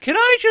Can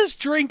I just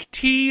drink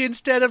tea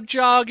instead of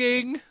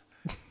jogging?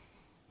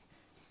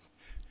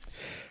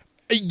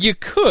 You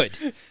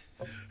could.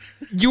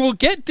 You will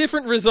get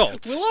different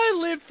results. Will I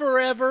live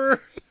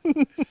forever?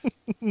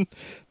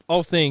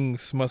 All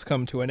things must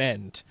come to an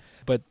end,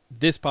 but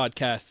this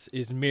podcast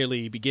is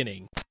merely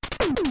beginning.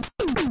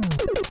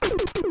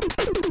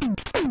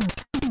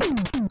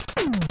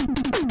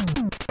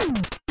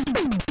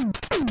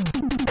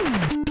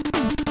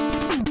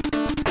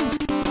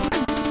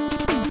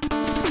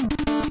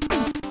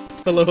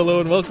 Hello,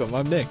 and welcome.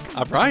 I'm Nick.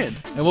 I'm Brian.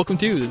 And welcome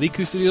to the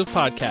Liku Studios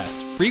podcast,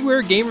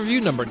 freeware game review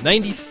number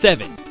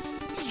 97,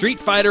 Street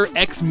Fighter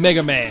X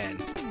Mega Man.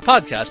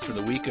 Podcast for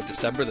the week of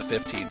December the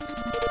 15th.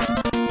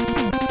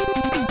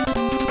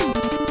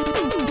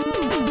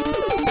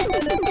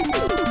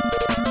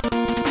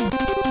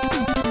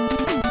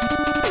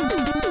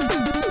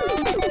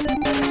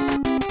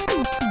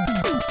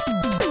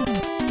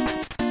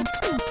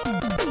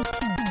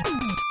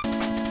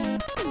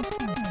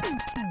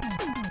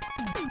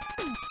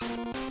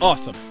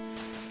 Awesome.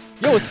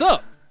 Yo, what's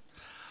up?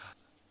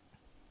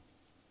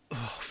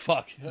 Oh,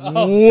 fuck.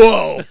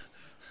 Whoa.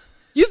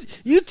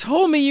 You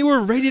told me you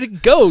were ready to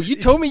go. You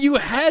told me you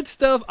had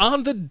stuff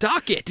on the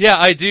docket. Yeah,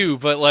 I do,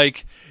 but,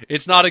 like,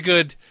 it's not a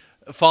good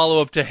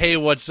follow-up to, hey,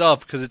 what's up?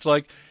 Because it's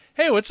like,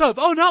 hey, what's up?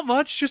 Oh, not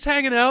much, just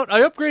hanging out.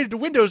 I upgraded to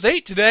Windows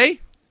 8 today.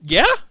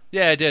 Yeah?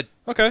 Yeah, I did.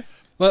 Okay.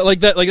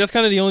 Like that's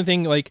kind of the only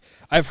thing, like,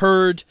 I've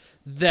heard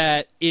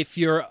that if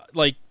you're,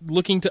 like,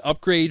 looking to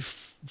upgrade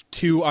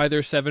to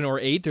either 7 or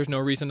 8, there's no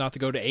reason not to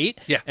go to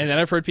 8. Yeah. And then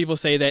I've heard people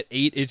say that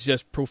 8 is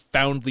just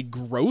profoundly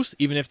gross,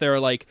 even if they're,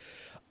 like,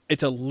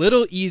 it's a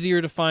little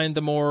easier to find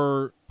the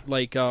more,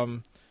 like,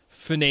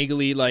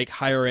 finagly, like,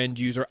 higher-end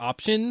user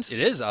options. It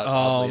is,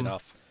 oddly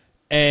enough.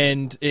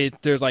 And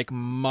there's, like,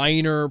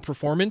 minor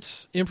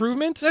performance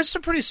improvements. There's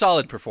some pretty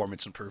solid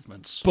performance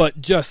improvements.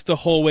 But just the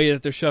whole way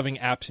that they're shoving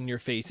apps in your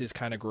face is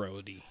kind of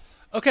grody.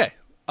 Okay.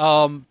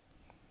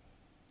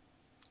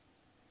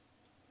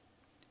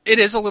 It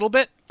is a little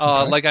bit.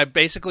 Okay. Like, I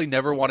basically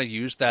never want to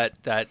use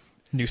that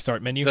New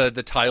start menu?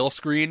 the tile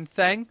screen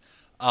thing.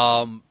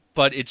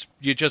 But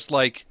you just,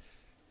 like,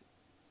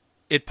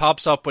 it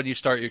pops up when you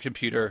start your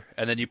computer,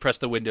 and then you press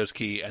the Windows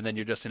key, and then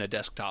you're just in a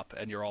desktop,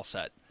 and you're all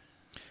set.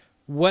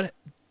 What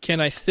can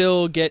I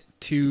still get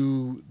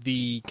to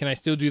can I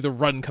still do the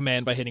run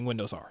command by hitting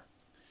Windows R?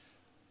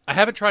 I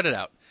haven't tried it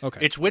out. Okay.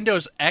 It's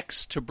Windows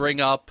X to bring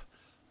up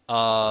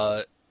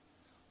a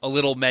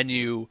little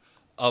menu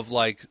of,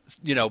 like,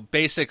 you know,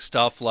 basic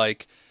stuff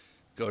like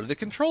go to the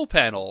control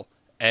panel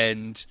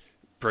and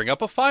bring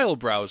up a file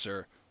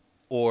browser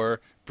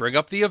or bring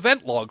up the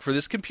event log for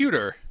this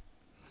computer.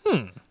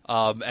 And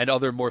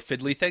other more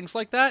fiddly things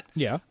like that.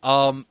 Yeah.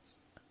 I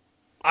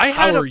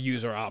had Power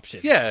user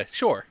options. Yeah,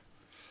 sure.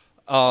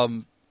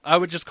 I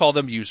would just call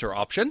them user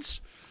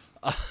options.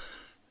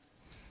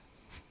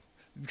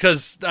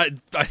 Because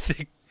I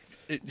think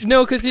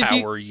No, because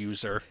power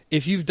user.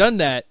 if you've done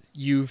that,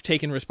 you've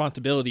taken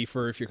responsibility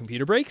for if your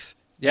computer breaks.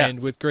 Yeah. And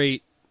with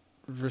great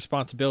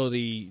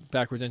responsibility,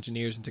 backwards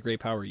engineers into great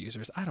power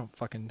users.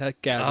 That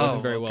gag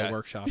wasn't very well okay.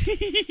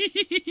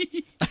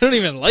 workshopped. I don't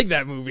even like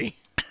that movie.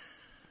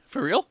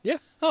 For real? Yeah.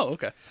 Oh,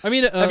 okay. I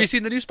mean, Have you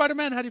seen the new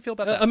Spider-Man? How do you feel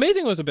about that?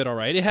 Amazing was a bit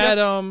alright. It had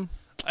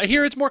I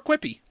hear it's more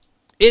quippy.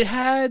 it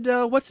had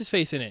what's his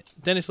face in it?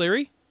 Dennis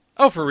Leary?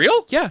 Oh, for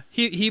real? Yeah,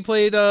 he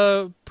played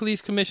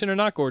Police Commissioner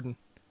Not Gordon.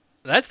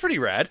 That's pretty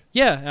rad.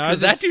 Yeah,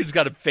 Because that dude's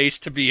got a face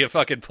to be a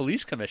fucking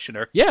police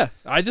commissioner. Yeah,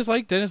 I just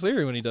like Dennis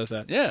Leary when he does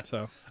that. Yeah.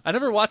 So I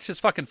never watched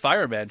his fucking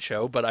fireman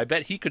show, but I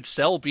bet he could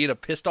sell being a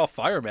pissed off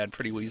fireman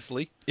pretty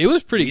easily. it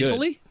was pretty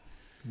Easily?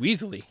 good.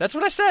 Weasley. That's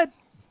what I said.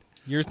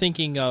 You're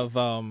thinking of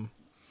Ron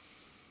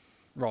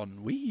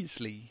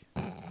Weasley.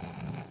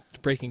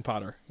 Breaking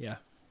Potter. Yeah.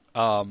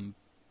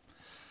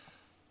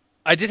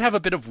 I did have a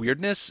bit of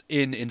weirdness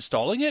in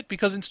installing it,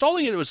 because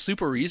installing it was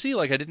super easy.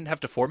 Like, I didn't have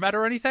to format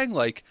or anything.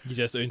 Like, You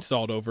just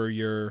installed over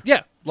your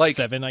yeah, like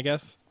 7, I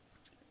guess.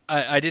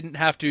 I didn't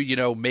have to, you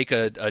know, make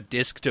a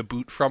disk to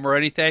boot from or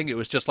anything. It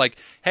was just like,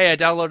 hey, I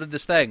downloaded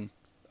this thing.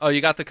 Oh,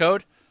 you got the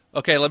code?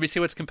 Okay, let me see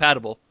what's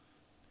compatible.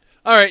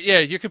 All right, yeah,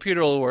 your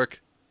computer will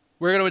work.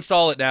 We're going to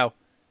install it now.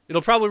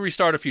 It'll probably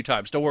restart a few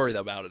times. Don't worry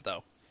about it,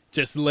 though.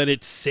 Just let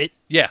it sit.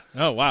 Yeah.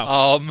 Oh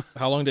wow. Um.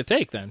 How long did it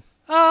take then?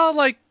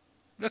 Like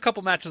a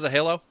couple matches of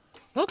Halo.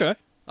 Okay.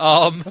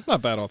 Um. That's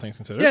not bad, all things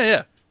considered.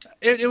 Yeah.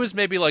 It was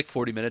maybe like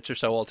 40 minutes or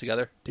so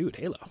altogether. Dude,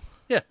 Halo.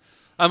 Yeah.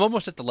 I'm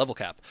almost at the level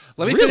cap.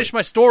 Let me Really? finish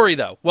my story,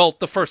 though. Well,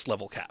 the first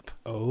level cap.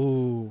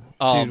 Oh.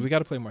 Um, Dude, we got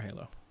to play more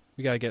Halo.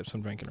 We got to get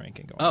some ranking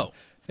going. Oh.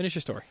 Finish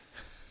your story.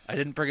 I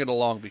didn't bring it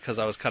along because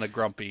I was kind of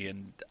grumpy,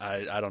 and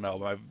I don't know,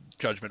 my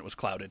judgment was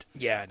clouded.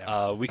 Yeah, I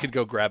know. We could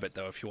go grab it,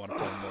 though, if you want to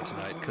play more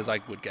tonight, because I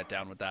would get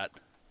down with that.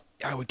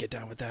 I would get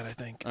down with that, I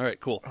think. All right,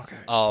 cool.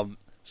 Okay.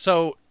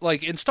 So,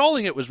 like,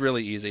 installing it was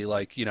really easy.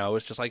 Like, you know,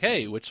 it's just like,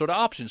 hey, which sort of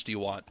options do you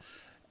want?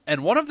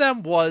 And one of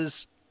them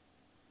was,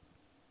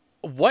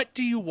 what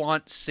do you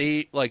want,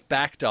 say, like,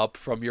 backed up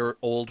from your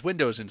old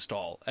Windows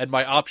install? And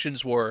my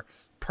options were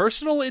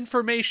personal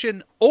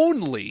information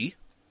only,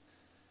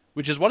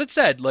 which is what it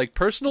said, like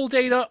personal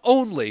data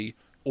only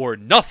or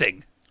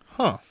nothing.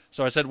 Huh.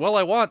 So I said, well,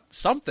 I want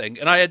something.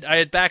 And I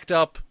had backed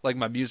up like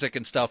my music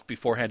and stuff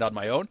beforehand on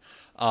my own.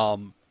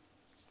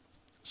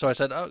 So I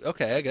said, oh,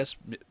 okay, I guess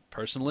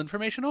personal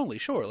information only.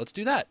 Sure, let's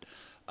do that.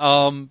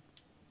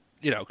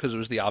 Because it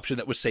was the option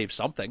that was save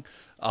something.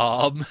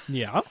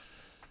 Yeah.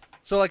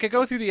 So like I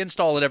go through the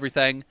install and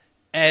everything,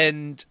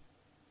 and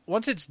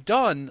once it's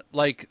done,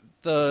 like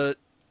I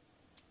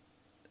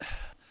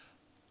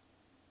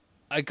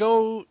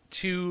go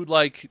to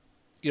like,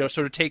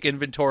 sort of take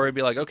inventory and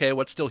be like, okay,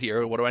 what's still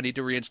here? What do I need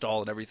to reinstall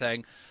and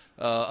everything?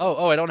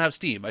 I don't have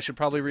Steam. I should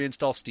probably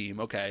reinstall Steam.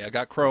 Okay, I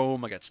got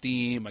Chrome, I got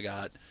Steam,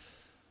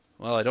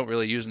 I don't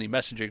really use any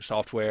messaging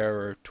software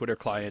or Twitter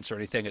clients or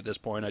anything at this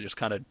point. I just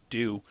kind of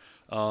do.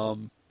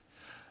 And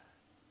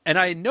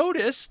I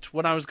noticed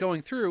when I was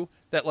going through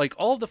that like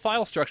all of the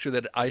file structure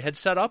that I had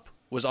set up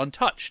was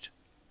untouched.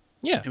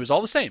 Yeah. It was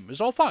all the same. It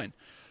was all fine.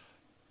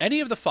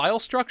 Any of the file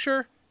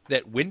structure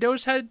that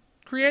Windows had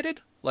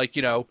created, like,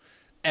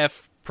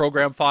 F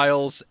program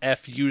files,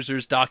 F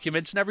users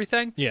documents and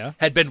everything, Yeah.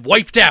 had been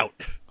wiped out.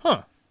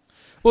 Huh.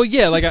 Well,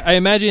 yeah, like I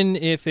imagine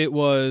if it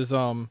was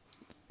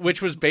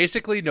Which was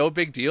basically no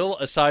big deal,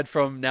 aside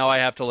from now I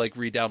have to like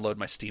re-download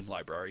my Steam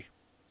library.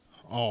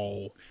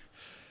 Oh,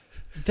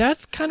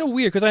 that's kind of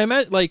weird because I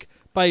imagine, like,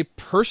 by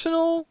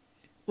personal,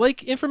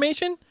 like,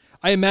 information,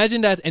 I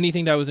imagine that's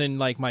anything that was in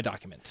like my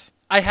documents.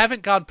 I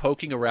haven't gone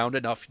poking around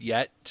enough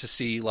yet to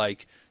see,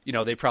 like,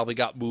 they probably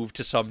got moved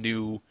to some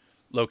new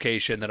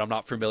location that I'm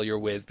not familiar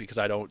with because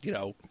I don't,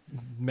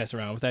 Mess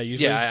around with that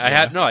usually.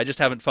 Yeah, I just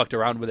haven't fucked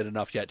around with it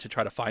enough yet to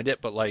try to find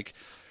it. But like,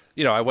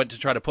 I went to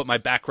try to put my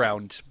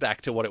background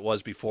back to what it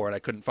was before, and I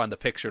couldn't find the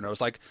picture. And I was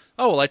like,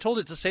 oh, well, I told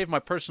it to save my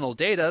personal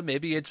data.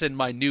 Maybe it's in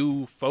my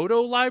new photo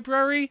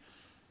library.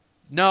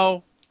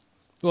 No.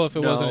 Well, if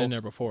it No. wasn't in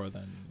there before,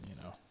 then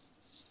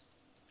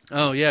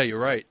Oh yeah, you're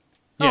right.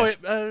 Yeah.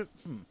 Oh,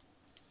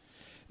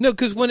 No,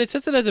 because when it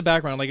sets it as a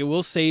background, like, it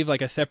will save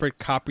like a separate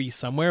copy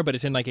somewhere, but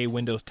it's in like a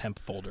Windows temp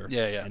folder.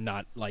 Yeah. and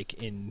not like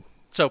in.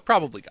 So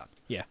probably gone.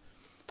 Yeah.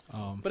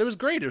 But it was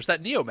great. It was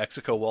that Neo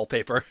Mexico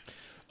wallpaper.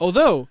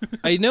 Although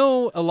I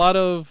know a lot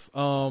of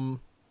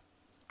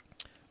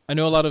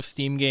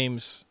Steam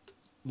games,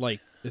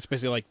 like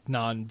especially like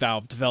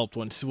non-Valve developed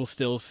ones, will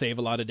still save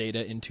a lot of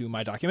data into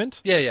my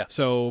documents. Yeah.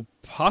 So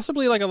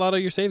possibly like a lot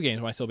of your save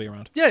games might still be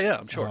around. Yeah,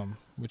 I'm sure.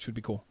 Which would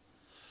be cool.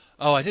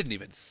 Oh, I didn't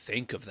even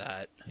think of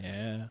that.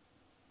 Yeah.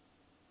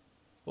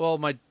 Well,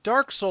 my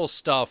Dark Souls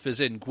stuff is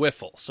in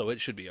Gwiffle, so it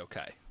should be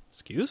okay.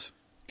 Excuse?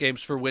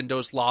 Games for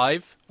Windows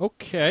Live,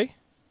 Okay.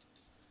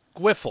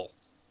 Gwiffle.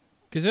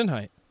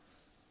 Gesundheit.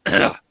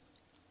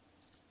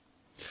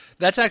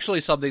 That's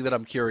actually something that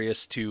I'm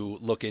curious to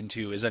look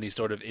into, is any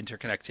sort of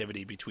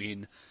interconnectivity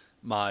between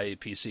my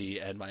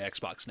PC and my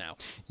Xbox now.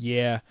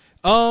 Yeah.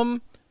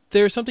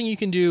 There's something you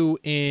can do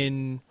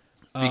in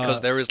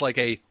Because there is like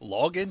a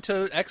log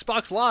into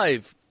Xbox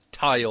Live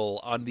tile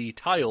on the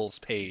tiles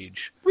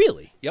page.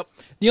 Really? Yep.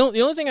 The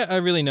only thing I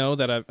really know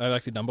that I've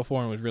actually done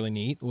before and was really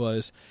neat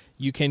was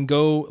you can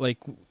go, like,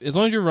 as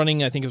long as you're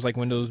running, I think it was like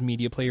Windows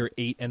Media Player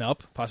 8 and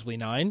up, possibly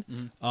 9,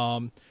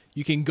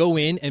 you can go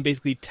in and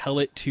basically tell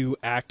it to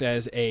act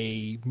as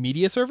a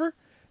media server,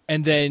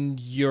 and then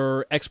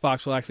your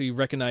Xbox will actually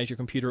recognize your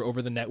computer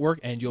over the network,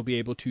 and you'll be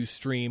able to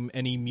stream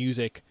any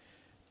music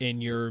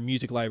in your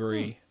music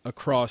library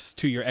across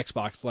to your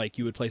Xbox, like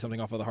you would play something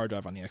off of the hard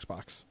drive on the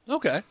Xbox.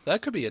 Okay,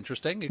 that could be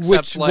interesting. Except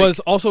Which like, was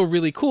also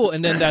really cool,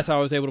 and then that's how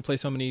I was able to play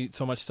so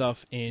much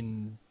stuff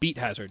in Beat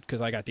Hazard, because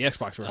I got the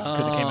Xbox version,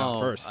 because it came out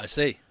first. I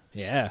see.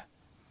 Yeah.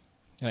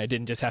 And I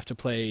didn't just have to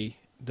play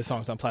the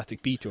songs on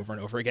Plastic Beach over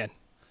and over again.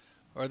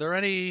 Are there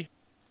any...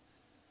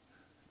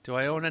 Do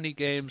I own any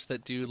games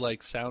that do,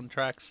 like,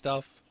 soundtrack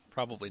stuff?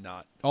 Probably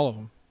not. All of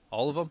them.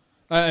 All of them?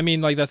 I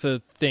mean, like, that's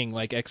a thing,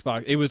 like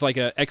Xbox. It was like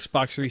a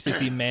Xbox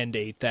 360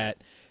 mandate that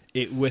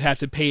it would have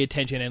to pay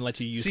attention and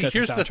let you use custom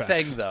here's soundtracks. the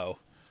thing, though.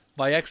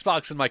 My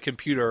Xbox and my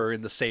computer are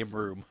in the same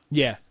room.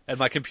 Yeah. And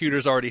my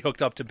computer's already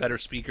hooked up to better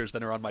speakers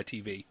than are on my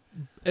TV.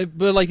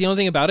 But, like, the only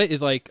thing about it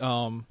is, like,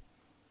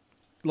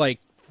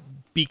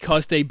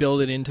 because they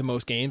build it into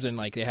most games and,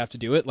 like, they have to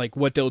do it, like,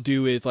 what they'll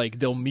do is, like,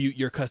 they'll mute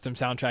your custom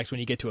soundtracks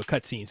when you get to a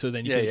cutscene, so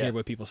then you can hear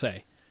what people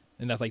say.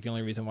 And that's, like, the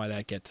only reason why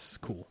that gets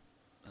cool.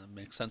 That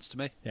makes sense to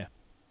me. Yeah.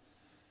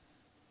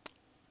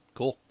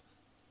 Cool.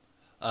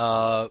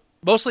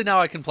 Mostly now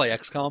I can play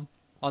XCOM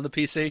on the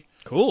PC.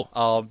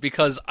 Cool.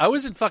 Because I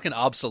was in fucking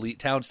obsolete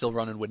town still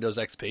running Windows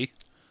XP.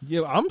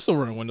 Yeah, I'm still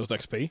running Windows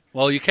XP.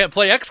 Well, you can't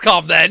play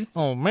XCOM then.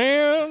 Oh,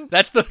 man.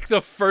 That's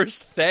the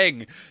first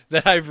thing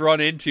that I've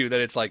run into that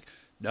it's like,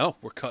 no,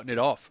 we're cutting it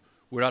off.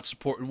 We're not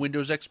supporting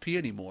Windows XP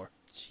anymore.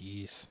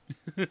 Jeez.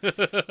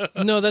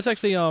 No, that's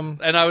actually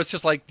And I was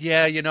just like,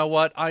 yeah, you know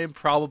what? I am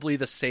probably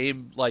the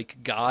same like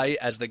guy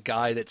as the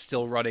guy that's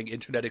still running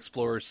Internet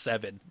Explorer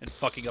 7 and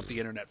fucking up the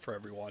internet for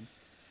everyone.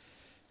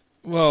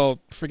 Well,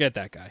 forget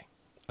that guy.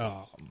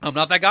 I'm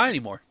not that guy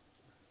anymore.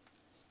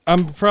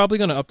 I'm probably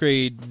going to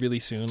upgrade really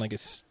soon, like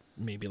as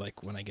maybe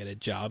like when I get a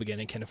job again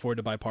and can afford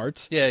to buy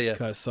parts. Yeah.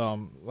 Because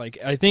like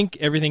I think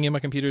everything in my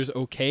computer is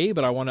okay,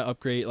 but I want to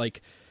upgrade.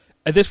 Like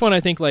at this point, I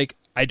think like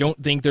I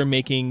don't think they're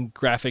making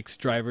graphics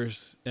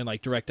drivers and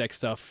like DirectX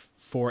stuff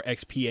for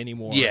XP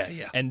anymore.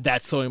 Yeah. And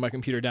that's slowing my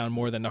computer down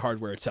more than the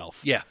hardware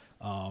itself. Yeah.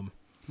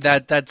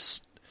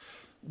 That's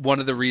one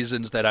of the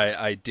reasons that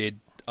I did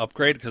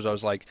upgrade, because I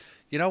was like,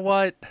 you know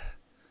what?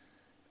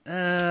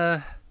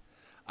 I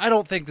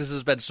don't think this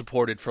has been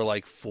supported for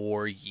like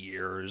 4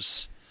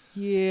 years.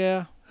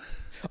 Yeah.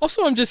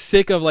 Also, I'm just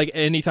sick of like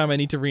anytime I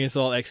need to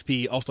reinstall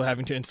XP, also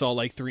having to install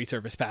like 3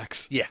 service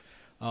packs. Yeah.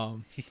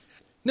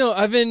 No,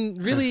 I've been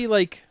really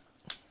like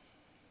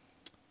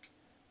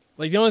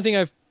the only thing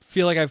I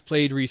feel like I've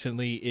played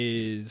recently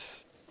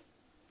is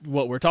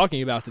what we're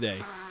talking about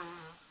today.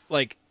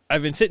 Like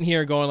I've been sitting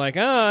here going like,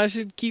 I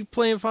should keep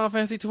playing Final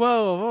Fantasy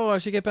 12. Oh, I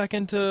should get back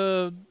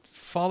into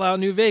Fallout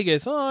New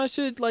Vegas. Oh, I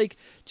should like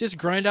just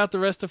grind out the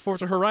rest of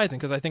Forza Horizon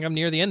because I think I'm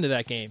near the end of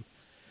that game.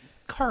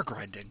 Car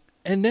grinding.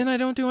 And then I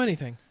don't do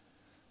anything.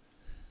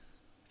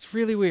 It's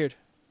really weird.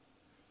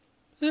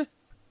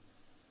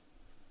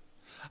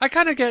 I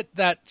kind of get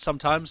that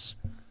sometimes.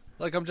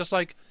 Like, I'm just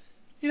like,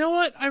 you know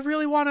what? I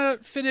really want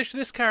to finish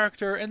this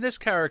character and this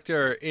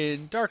character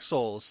in Dark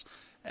Souls.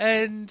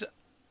 And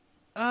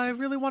I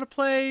really want to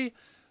play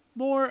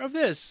more of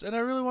this. And I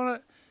really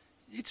want to...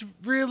 It's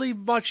really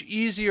much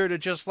easier to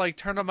just, like,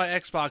 turn on my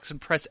Xbox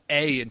and press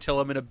A until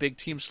I'm in a big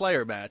Team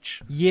Slayer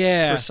match.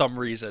 Yeah. For some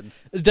reason.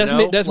 That's you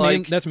know?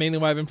 that's mainly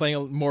why I've been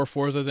playing more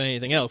Forza than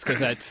anything else,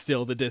 because that's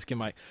still the disc in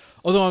my...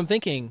 Although I'm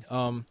thinking,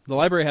 the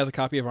library has a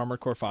copy of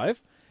Armored Core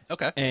 5.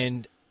 Okay.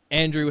 And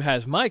Andrew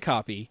has my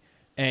copy,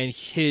 and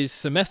his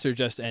semester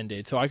just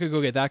ended, so I could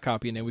go get that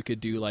copy, and then we could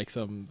do, like,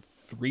 some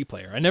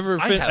 3-player. I never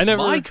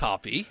my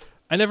copy.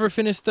 I never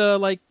finished the,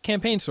 like,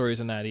 campaign stories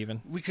in that,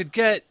 even. We could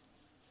get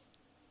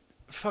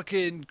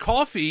fucking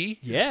Coffee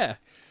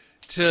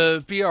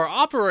to be our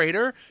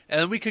operator, and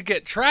then we could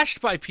get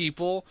trashed by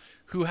people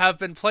who have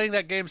been playing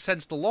that game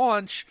since the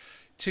launch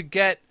to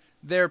get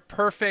their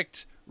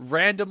perfect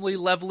randomly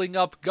leveling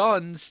up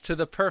guns to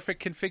the perfect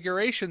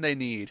configuration they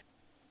need.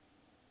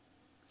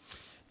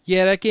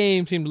 Yeah, that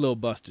game seemed a little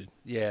busted.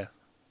 Yeah.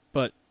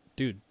 But,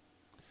 dude,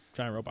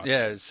 giant robots.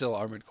 Yeah, it's still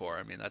Armored Core.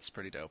 I mean, that's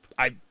pretty dope.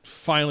 I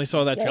finally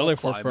saw that trailer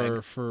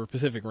climbing. for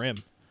Pacific Rim.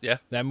 Yeah.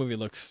 That movie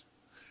looks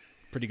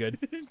pretty good.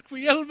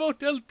 Guillermo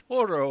del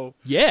Toro.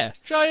 Yeah.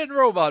 Giant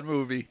robot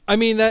movie. I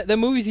mean, that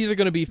movie's either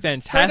going to be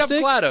fantastic,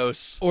 Straight up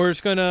GLaDOS, or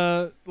it's going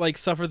to like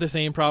suffer the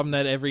same problem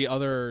that every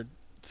other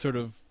sort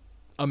of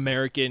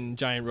American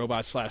giant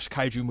robot /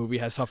 kaiju movie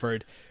has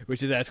suffered,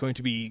 which is that it's going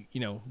to be,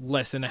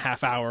 less than a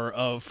half hour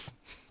of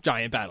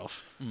giant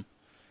battles.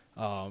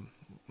 Like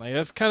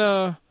that's kind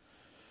of...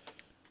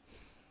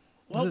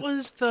 What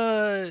was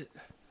the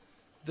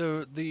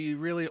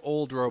really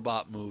old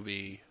robot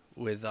movie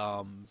with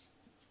The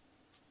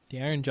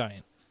Iron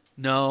Giant?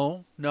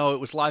 No, it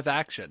was live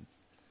action.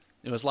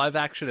 It was live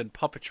action and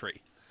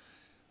puppetry.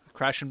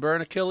 Crash and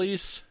Burn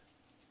Achilles.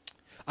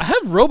 I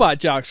have Robot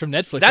Jocks from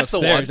Netflix That's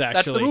upstairs, the one.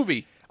 actually. That's the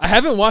movie. I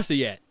haven't watched it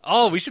yet.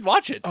 Oh, we should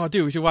watch it. Oh,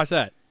 dude, we should watch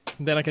that.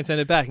 Then I can send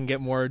it back and get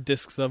more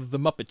discs of The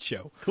Muppet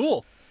Show.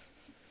 Cool.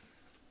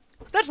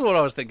 That's what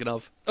I was thinking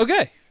of.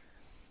 Okay.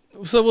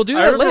 So we'll do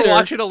I that remember later.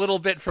 watching a little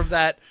bit from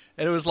that,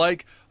 and it was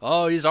like,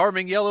 oh, he's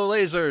arming yellow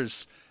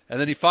lasers. And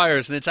then he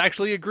fires, and it's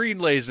actually a green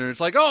laser. It's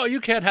like, oh, you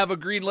can't have a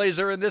green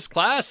laser in this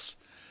class.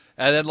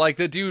 And then, like,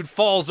 the dude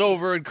falls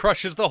over and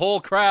crushes the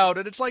whole crowd.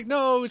 And it's like,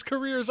 no, his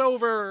career's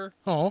over.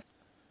 Oh.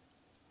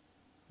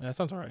 That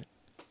sounds all right.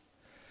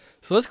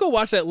 So let's go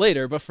watch that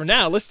later. But for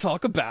now, let's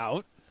talk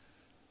about...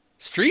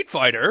 Street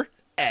Fighter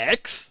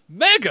X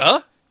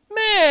Mega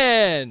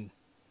Man!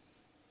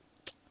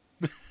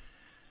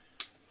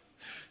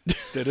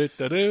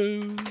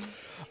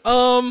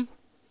 Oh.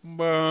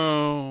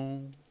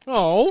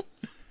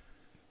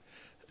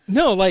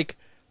 No, like,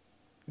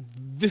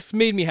 this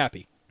made me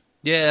happy.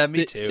 Yeah,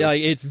 me too.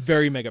 Like, it's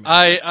very Mega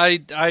Man.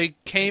 I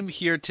came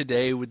here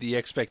today with the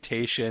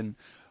expectation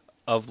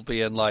of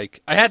being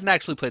like, I hadn't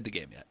actually played the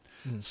game yet.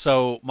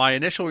 So my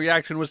initial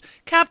reaction was,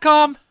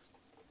 Capcom!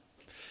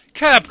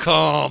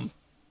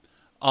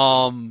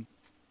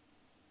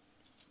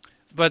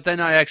 But then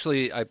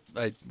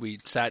we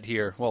sat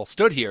here,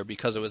 stood here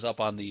because it was up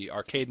on the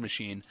arcade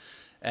machine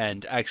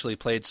and actually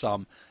played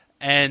some.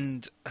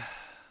 And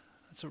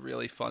it's a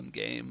really fun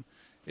game.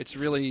 It's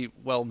really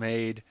well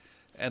made.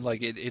 And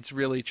like it's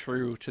really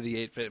true to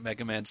the 8-bit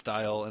Mega Man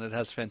style, and it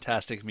has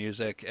fantastic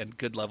music and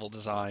good level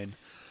design.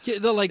 Yeah,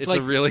 it's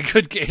a really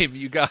good game,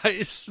 you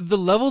guys. The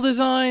level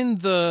design,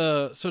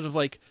 the sort of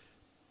like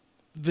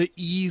the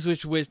ease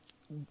with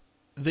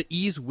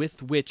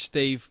which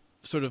they've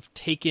sort of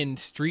taken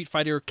Street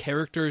Fighter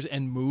characters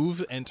and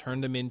moves and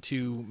turned them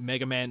into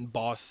Mega Man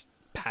boss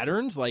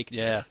patterns,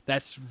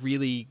 that's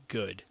really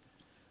good.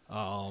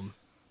 And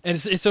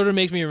it sort of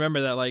makes me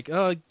remember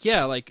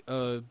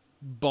that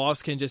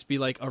boss can just be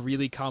like a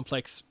really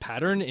complex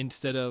pattern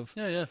instead of...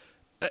 Yeah.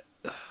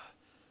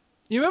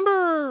 You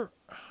remember...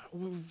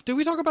 Did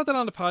we talk about that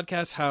on the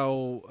podcast,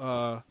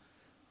 how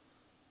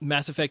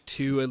Mass Effect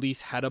 2 at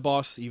least had a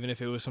boss, even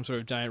if it was some sort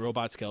of giant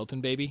robot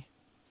skeleton baby?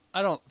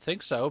 I don't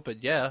think so,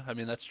 but yeah, I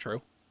mean, that's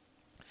true.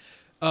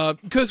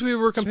 Because we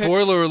were comparing...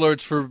 Spoiler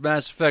alerts for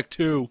Mass Effect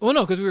 2. Well,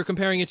 no, because we were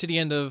comparing it to the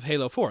end of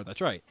Halo 4,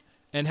 that's right.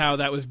 And how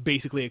that was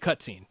basically a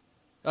cutscene.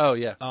 Oh,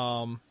 yeah.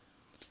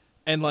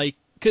 And, like,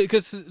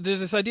 because there's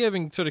this idea I've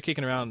been sort of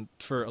kicking around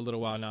for a little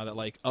while now that,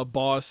 like, a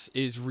boss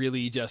is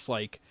really just,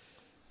 like,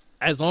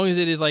 as long as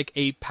it is, like,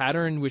 a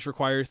pattern which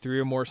requires 3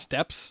 or more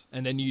steps,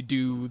 and then you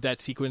do that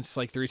sequence,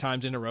 like, 3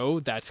 times in a row,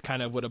 that's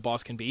kind of what a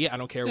boss can be. I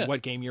don't care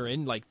what game you're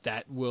in, like,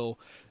 that will...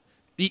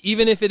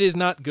 Even if it is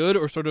not good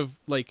or sort of,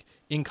 like,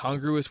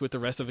 incongruous with the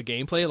rest of the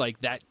gameplay,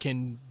 like, that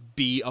can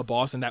be a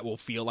boss, and that will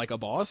feel like a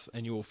boss,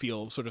 and you will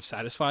feel sort of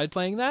satisfied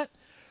playing that.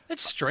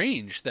 It's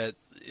strange that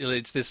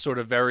it's this sort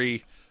of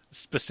very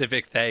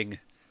specific thing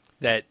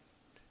that...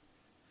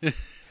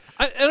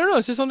 I don't know,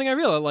 it's just something I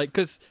realized, like,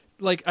 because,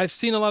 like, I've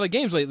seen a lot of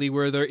games lately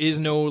where there is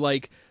no,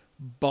 like,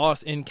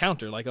 boss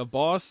encounter. Like, a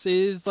boss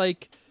is,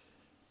 like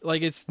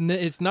it's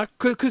not...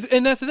 Cause,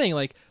 and that's the thing,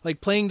 like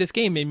playing this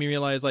game made me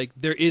realize, like,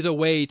 there is a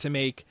way to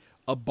make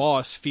a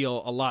boss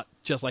feel a lot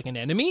just like an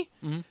enemy,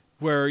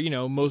 where, you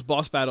know, most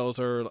boss battles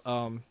are...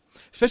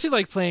 especially,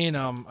 like, playing...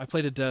 I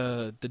played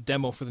the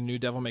demo for the new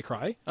Devil May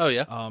Cry. Oh,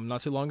 yeah?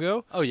 Not too long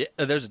ago. Oh, yeah?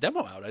 There's a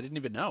demo out. I didn't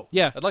even know.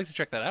 Yeah. I'd like to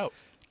check that out.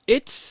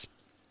 It's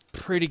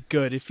pretty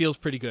good. It feels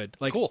pretty good.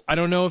 Like, cool. I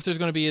don't know if there's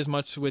going to be as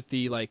much with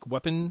the, like,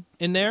 weapon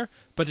in there,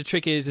 but the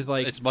trick is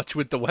like... As much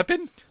with the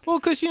weapon? Well,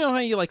 because you know how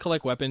you, like,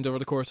 collect weapons over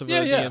the course of a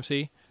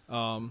DMC?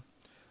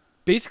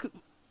 Basically,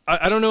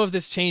 I don't know if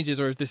this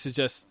changes or if this is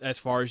just as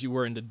far as you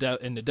were in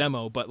the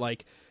demo, but,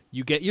 like,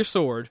 you get your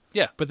sword.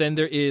 Yeah. But then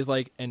there is,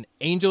 like, an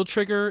angel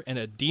trigger and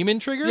a demon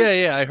trigger.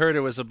 Yeah, I heard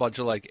it was a bunch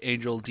of, like,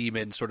 angel,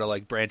 demon, sort of,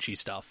 like, branchy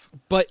stuff.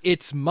 But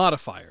it's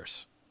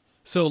modifiers.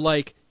 So,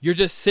 like, you're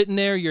just sitting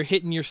there, you're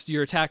hitting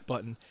your attack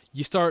button.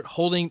 You start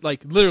holding,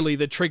 like, literally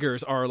the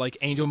triggers are, like,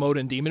 angel mode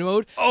and demon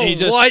mode. Oh, and you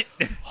just what?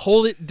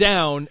 hold it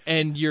down,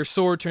 and your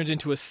sword turns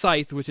into a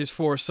scythe, which is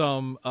for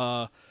some,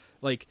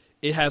 like,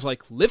 it has,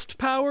 like, lift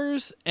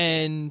powers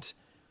and,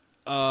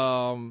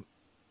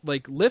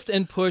 like, lift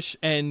and push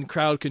and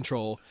crowd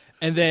control.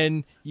 And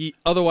then,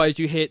 otherwise,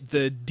 you hit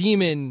the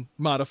demon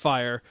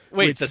modifier.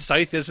 Wait, the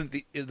scythe isn't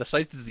the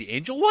scythe is the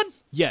angel one?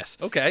 Yes.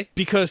 Okay.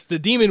 Because the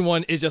demon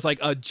one is just like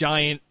a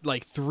giant,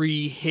 like,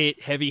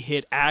 3-hit, heavy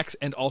hit axe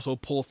and also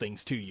pull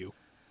things to you.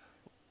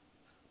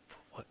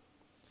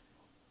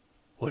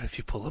 What if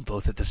you pull them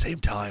both at the same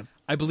time?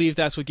 I believe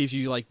that's what gives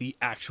you, like, the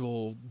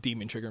actual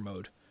demon trigger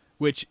mode.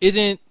 Which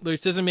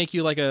doesn't make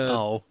you like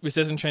which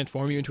doesn't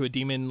transform you into a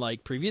demon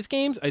like previous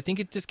games. I think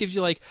it just gives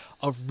you like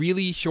a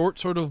really short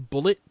sort of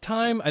bullet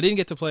time. I didn't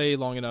get to play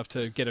long enough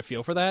to get a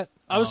feel for that.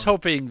 I was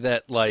hoping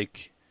that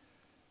like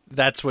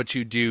that's what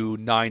you do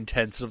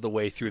 9/10 of the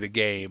way through the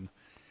game.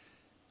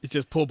 It's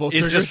just pull both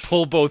triggers. Just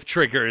pull both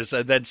triggers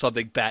and then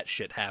something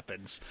batshit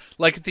happens.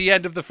 Like at the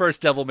end of the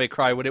first Devil May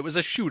Cry when it was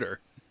a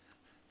shooter.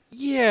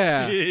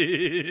 Yeah.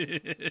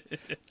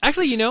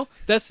 Actually, you know,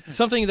 that's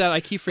something that I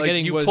keep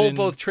forgetting. Like you pull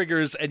both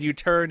triggers and you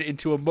turn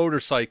into a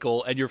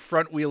motorcycle, and your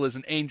front wheel is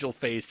an angel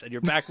face, and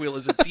your back wheel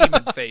is a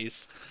demon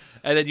face,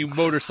 and then you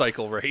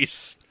motorcycle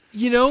race.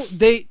 You know,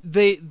 they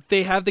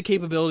have the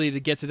capability to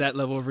get to that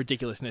level of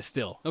ridiculousness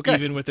still,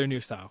 even with their new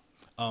style.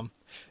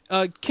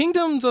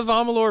 Kingdoms of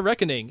Amalur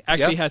Reckoning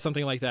actually has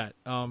something like that.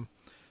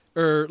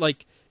 Or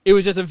like. It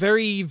was just a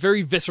very,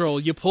 very visceral.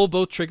 You pull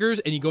both triggers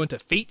and you go into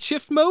fate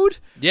shift mode.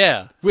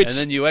 Yeah, and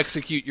then you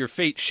execute your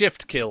fate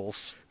shift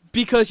kills.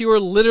 Because you are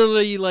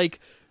literally, like,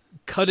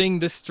 cutting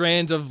the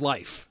strands of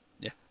life.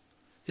 Yeah.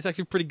 It's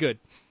actually pretty good.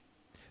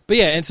 But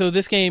yeah, and so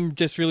this game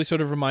just really sort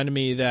of reminded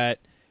me that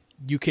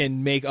you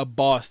can make a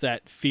boss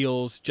that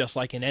feels just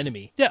like an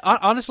enemy. Yeah,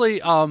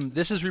 honestly,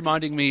 this is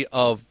reminding me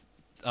of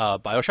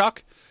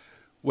BioShock,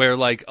 where,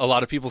 like, a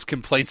lot of people's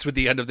complaints with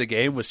the end of the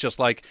game was just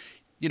like,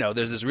 you know,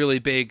 there's this really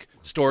big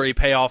story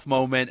payoff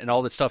moment and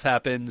all that stuff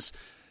happens.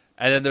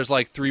 And then there's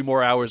like 3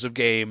 more hours of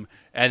game.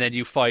 And then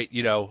you fight,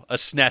 you know, a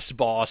SNES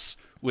boss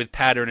with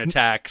pattern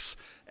attacks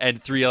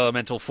and 3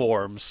 elemental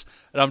forms.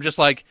 And I'm just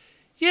like,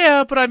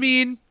 yeah, but I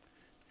mean,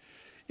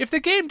 if the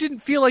game didn't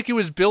feel like it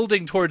was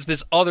building towards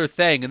this other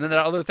thing and then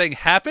that other thing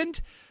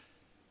happened,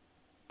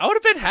 I would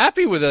have been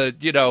happy with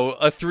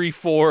a 3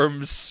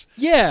 forms,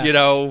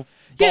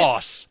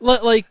 boss.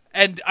 Like,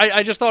 and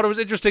I just thought it was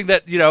interesting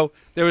that, you know,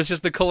 there was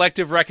just the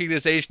collective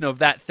recognition of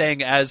that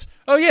thing as,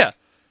 oh yeah,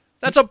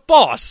 that's a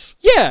boss.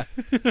 Yeah.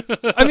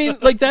 I mean,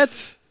 like,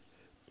 that's,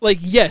 like,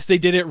 yes, they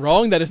did it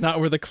wrong. That is not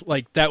where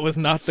that was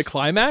not the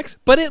climax,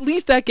 but at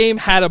least that game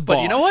had a boss.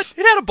 But you know what?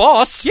 It had a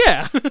boss.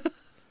 Yeah.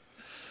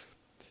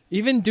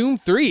 Even Doom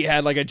 3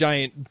 had, like, a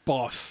giant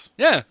boss.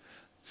 Yeah.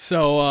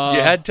 So,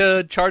 you had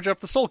to charge up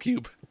the Soul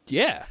Cube.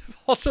 Yeah.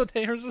 Also,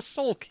 there's a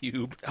Soul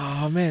Cube.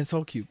 Oh, man,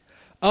 Soul Cube.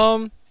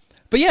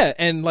 But yeah,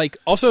 and like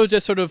also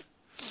just sort of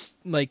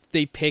like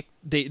they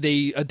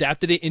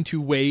adapted it into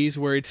ways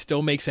where it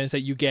still makes sense that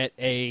you get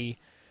a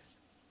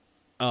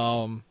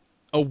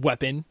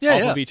weapon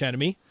off of each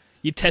enemy.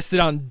 You test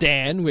it on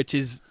Dan, which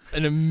is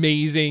an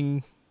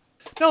amazing.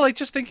 No, like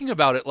just thinking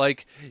about it,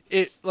 like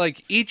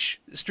each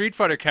Street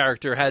Fighter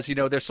character has,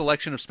 their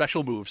selection of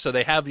special moves, so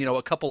they have,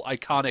 a couple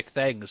iconic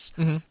things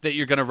that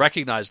you're going to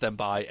recognize them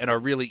by and are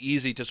really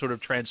easy to sort of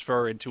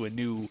transfer into a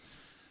new,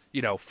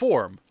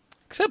 form.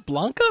 Except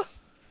Blanca?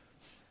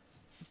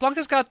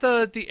 Blanca's got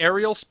the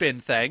aerial spin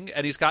thing,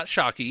 and he's got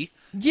Shocky.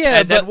 Yeah,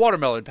 and then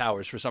watermelon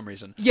powers for some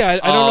reason. Yeah,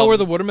 I don't know where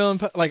the watermelon...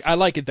 I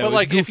like it, though. But,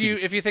 like, if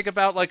you think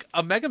about, like,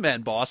 a Mega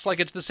Man boss, like,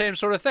 it's the same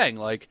sort of thing.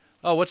 Like,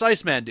 oh, what's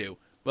Iceman do?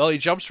 Well, he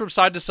jumps from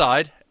side to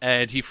side,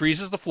 and he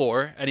freezes the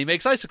floor, and he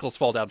makes icicles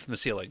fall down from the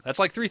ceiling. That's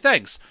like 3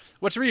 things.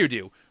 What's Ryu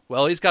do?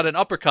 Well, he's got an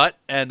uppercut,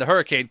 and the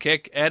hurricane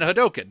kick, and a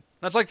Hadoken.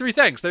 That's like 3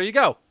 things. There you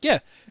go. Yeah.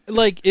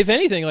 Like, if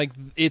anything, like,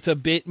 it's a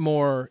bit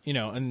more,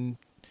 and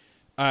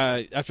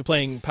after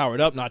playing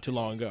Powered Up not too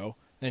long ago,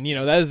 and,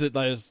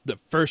 that is the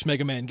first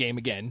Mega Man game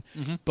again,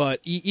 but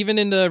even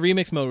in the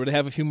remix mode where they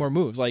have a few more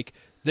moves, like,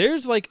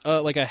 there's like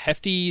a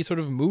hefty sort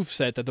of move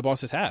set that the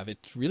bosses have.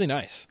 It's really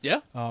nice.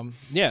 Yeah.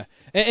 Yeah.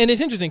 And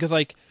it's interesting because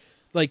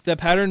like the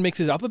pattern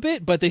mixes up a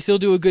bit, but they still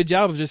do a good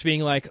job of just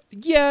being like,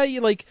 yeah,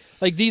 like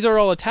these are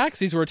all attacks.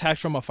 These were attacks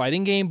from a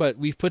fighting game, but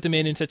we've put them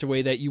in such a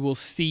way that you will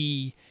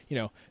see,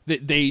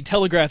 they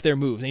telegraph their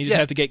moves, and you just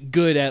have to get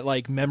good at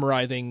like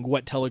memorizing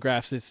what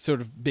telegraphs this sort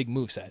of big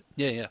move set.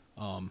 Yeah.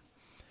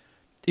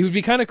 It would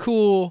be kind of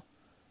cool.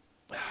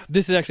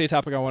 This is actually a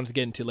topic I wanted to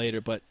get into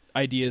later, but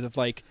ideas of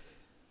like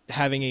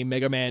having a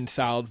Mega Man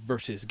styled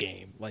versus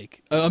game,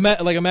 like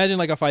imagine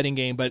like a fighting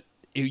game, but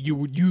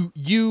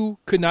you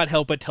could not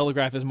help but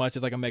telegraph as much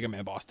as like a Mega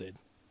Man boss did,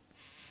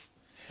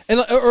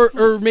 and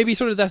or maybe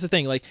sort of that's the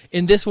thing. Like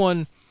in this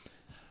one,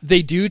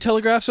 they do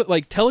telegraph, so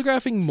like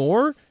telegraphing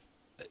more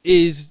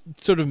is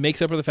sort of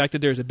makes up for the fact that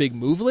there's a big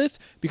move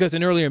list, because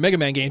in earlier Mega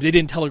Man games they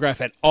didn't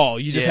telegraph at all.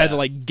 You just had to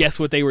like guess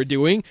what they were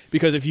doing,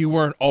 because if you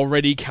weren't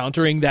already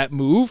countering that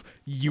move,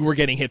 you were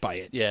getting hit by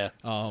it. Yeah.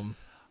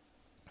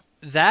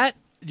 That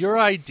your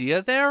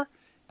idea there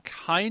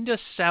kind of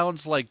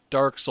sounds like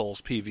Dark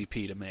Souls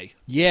PvP to me.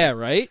 Yeah,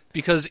 right?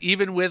 Because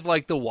even with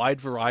like the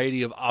wide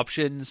variety of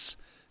options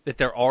that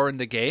there are in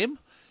the game,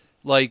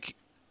 like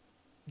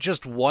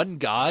just one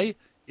guy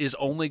is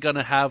only going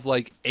to have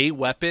like a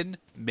weapon,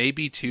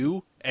 maybe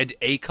 2, and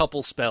a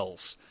couple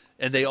spells.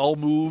 And they all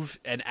move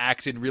and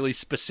act in really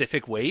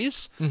specific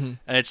ways. And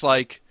it's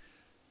like,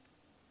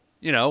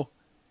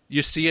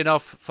 you see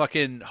enough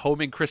fucking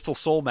homing crystal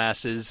soul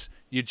masses,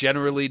 you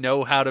generally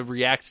know how to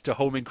react to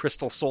homing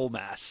crystal soul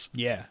mass.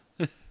 Yeah.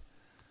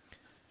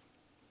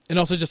 And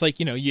also just like,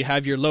 you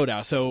have your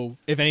loadout. So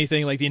if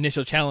anything, like the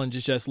initial challenge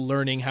is just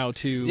learning how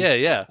to...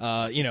 Yeah.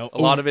 A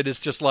lot of it is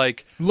just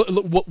like...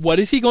 what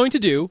is he going to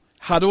do?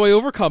 How do I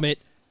overcome it?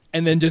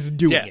 And then just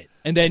doing it.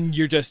 And then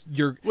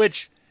you're...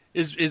 Which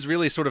is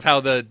really sort of how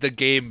the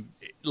game,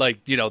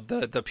 like,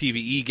 the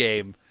PvE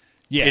game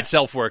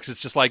itself works. It's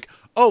just like,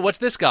 oh, what's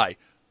this guy?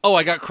 Oh,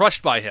 I got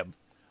crushed by him.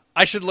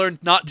 I should learn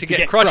not to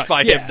get crushed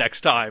by him next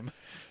time.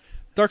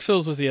 Dark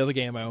Souls was the other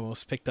game I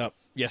almost picked up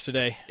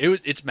yesterday.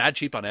 It's mad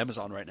cheap on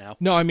Amazon right now.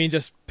 No, I mean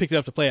just picked it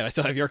up to play it. I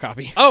still have your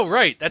copy. Oh,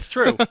 right. That's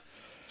true.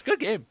 It's a good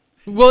game.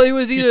 Well, it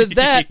was either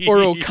that or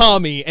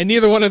Okami, and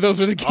neither one of those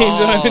were the games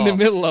that I'm in the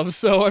middle of,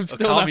 so I'm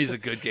still Okami's a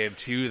good game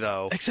too,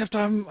 though. Except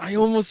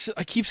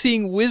I keep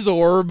seeing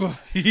Wizorb,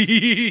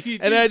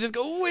 and I just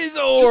go, Wizorb!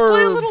 Just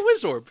play a little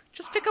Wizorb.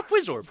 Just pick up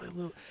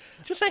Wizorb.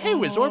 Just say, hey,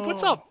 Wizorb,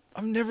 what's up?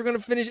 I'm never going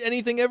to finish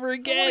anything ever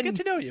again. I want to get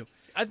to know you.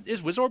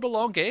 Is Wizorb a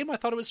long game? I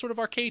thought it was sort of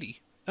arcadey.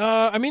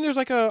 I mean, there's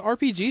like a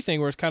RPG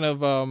thing where it's kind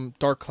of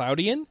Dark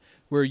Cloudian,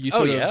 where you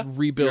sort of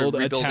rebuild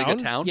a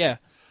town. Yeah.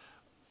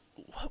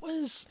 What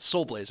was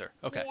Soul Blazer?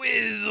 Okay.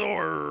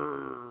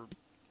 Wizorb.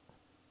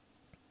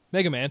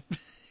 Mega Man.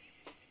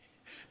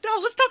 No,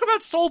 let's talk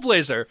about Soul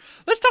Blazer.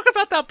 Let's talk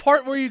about that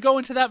part where you go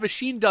into that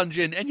machine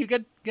dungeon and you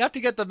have to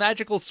get the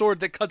magical sword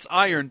that cuts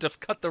iron to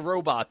cut the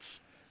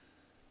robots.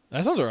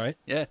 That sounds alright.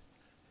 Yeah.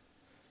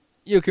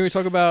 Yo, can we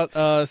talk about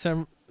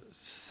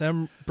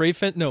Brave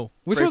Fencer? No,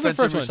 which was the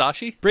first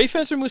Musashi? one? Brave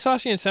Fencer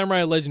Musashi and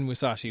Samurai Legend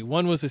Musashi.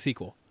 One was the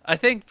sequel. I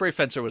think Brave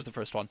Fencer was the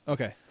first one.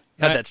 Okay.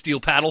 Had that steel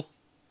paddle.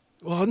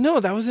 Well, no,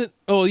 that wasn't...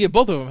 Oh, yeah,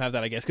 both of them have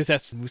that, I guess, because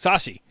that's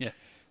Musashi. Yeah.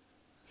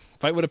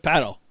 Fight with a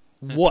paddle.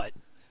 What?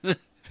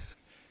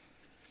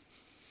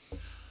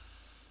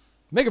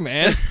 Mega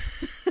Man.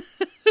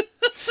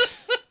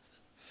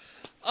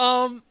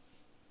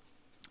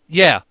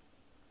 Yeah.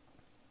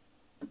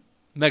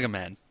 Mega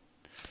Man.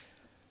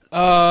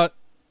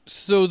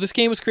 So this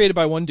game was created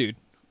by one dude.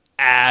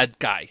 Ad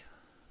guy.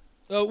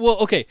 Well,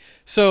 okay.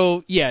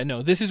 So, yeah,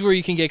 no, this is where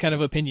you can get kind of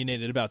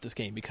opinionated about this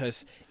game,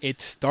 because it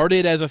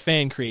started as a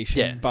fan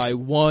creation by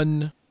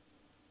one...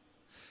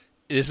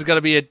 This is going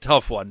to be a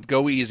tough one.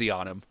 Go easy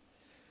on him.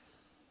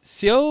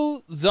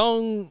 Xiao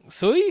Zong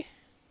Sui?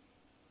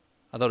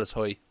 I thought it's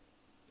Hui.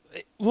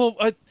 Well,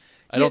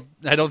 I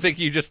don't think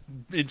you just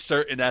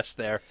insert an S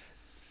there.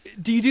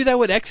 Do you do that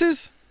with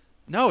X's?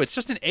 No, it's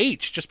just an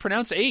H. Just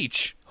pronounce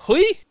H.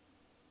 Hui?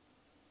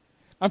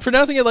 I'm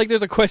pronouncing it like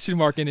there's a question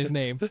mark in his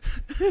name.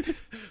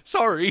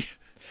 Sorry.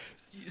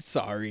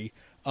 Sorry.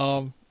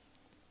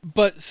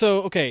 But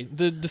so, okay,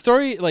 the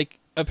story, like,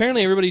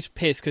 apparently everybody's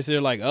pissed because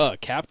they're like, "Oh,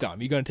 Capcom,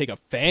 you're going to take a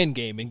fan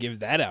game and give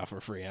that out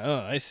for free?"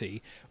 Oh, I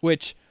see.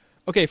 Which,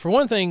 okay, for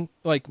one thing,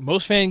 like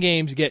most fan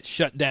games get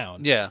shut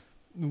down. Yeah.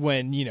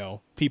 When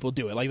people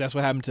do it. Like that's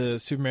what happened to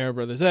Super Mario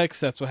Bros. X.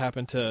 That's what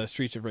happened to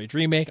Streets of Rage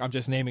remake. I'm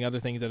just naming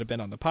other things that have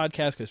been on the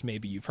podcast because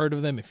maybe you've heard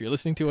of them if you're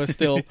listening to us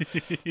still.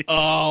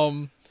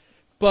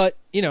 But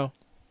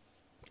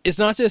it's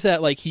not just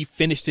that like he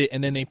finished it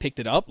and then they picked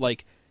it up.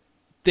 Like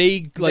they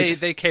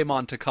came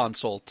on to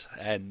consult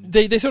and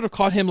they sort of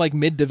caught him like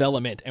mid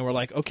development and were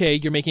like, okay,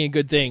 you're making a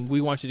good thing.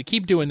 We want you to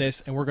keep doing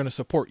this and we're going to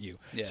support you.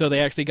 Yeah. So they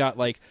actually got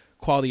like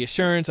quality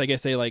assurance. I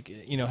guess they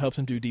helped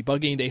him do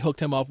debugging. They hooked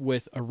him up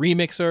with a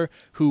remixer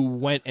who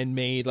went and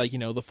made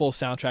the full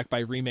soundtrack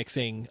by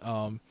remixing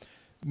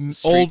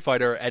Street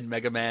Fighter and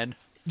Mega Man.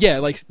 Yeah,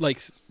 like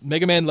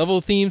Mega Man level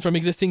themes from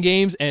existing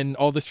games and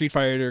all the Street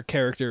Fighter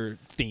character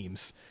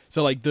themes.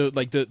 So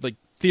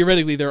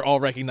theoretically they're all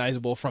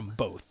recognizable from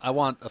both. I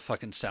want a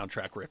fucking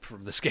soundtrack rip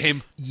from this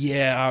game.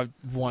 Yeah, I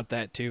want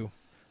that too.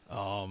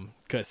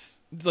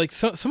 Cuz like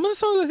some of the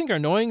songs I think are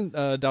annoying.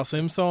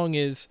 Dalsim's song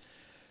is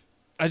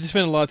I just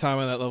spent a lot of time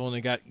on that level and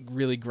it got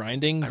really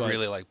grinding. I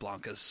really like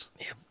Blanca's.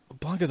 Yeah,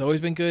 Blanca's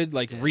always been good.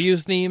 Like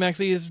Ryu's theme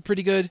actually is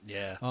pretty good.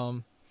 Yeah.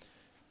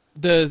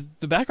 The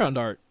background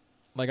art,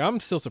 like I'm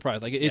still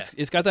surprised. Like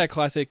it's got that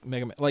classic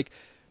Mega Man. Like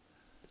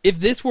if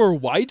this were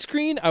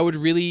widescreen, I would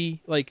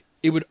really like.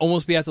 It would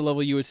almost be at the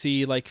level you would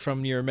see like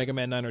from your Mega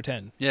Man 9 or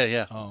 10.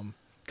 Yeah.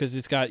 Because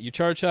it's got your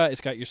charge shot,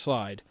 it's got your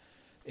slide,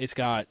 it's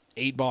got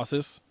 8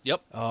 bosses.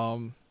 Yep.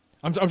 I'm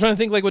trying to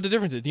think like what the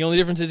difference is. The only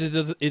difference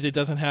is it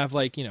doesn't have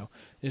like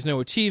there's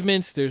no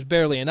achievements. There's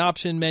barely an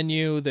option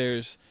menu.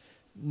 There's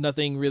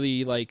nothing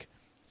really like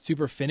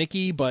super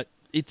finicky, but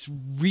it's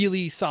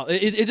really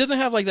solid. It doesn't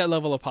have like that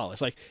level of polish.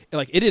 Like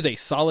it is a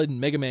solid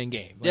Mega Man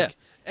game. Like,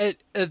 yeah.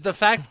 The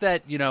fact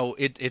that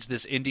it's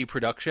this indie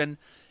production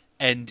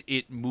and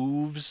it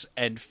moves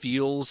and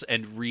feels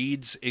and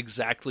reads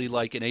exactly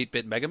like an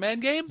 8-bit Mega Man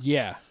game.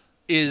 Yeah.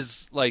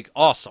 Is like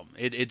awesome.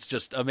 It's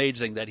just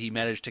amazing that he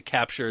managed to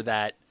capture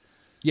that.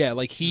 Yeah,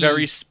 like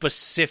very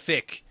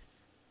specific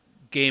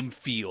game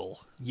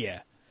feel.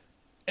 Yeah,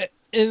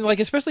 and like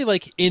especially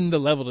like in the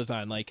level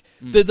design, like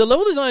the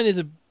level design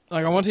is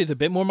I want to say it's a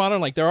bit more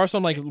modern. Like there are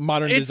some like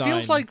modern design. It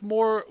feels like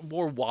more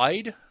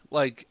wide.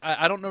 Like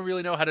I don't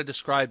really know how to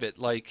describe it.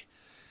 Like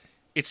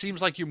it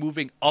seems like you're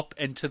moving up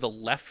and to the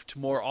left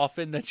more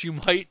often than you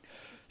might.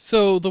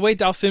 So the way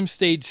Dalsim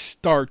stage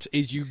starts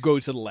is you go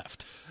to the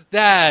left.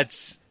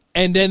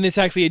 And then it's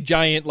actually a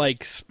giant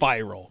like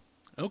spiral.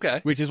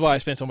 Okay. Which is why I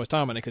spent so much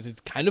time on it, because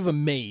it's kind of a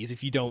maze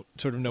if you don't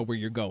sort of know where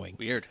you're going.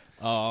 Weird.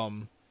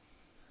 And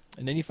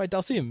then you fight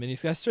Dalsim, and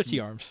he's got stretchy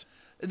arms.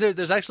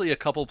 There's actually a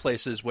couple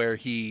places where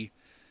the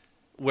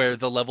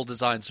level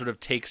design sort of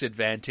takes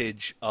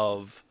advantage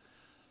of,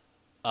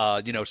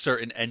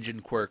 certain engine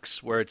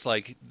quirks, where it's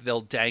like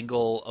they'll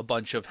dangle a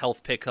bunch of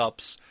health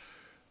pickups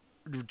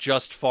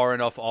just far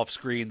enough off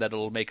screen that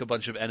it'll make a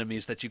bunch of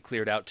enemies that you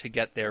cleared out to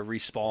get their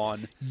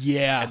respawn.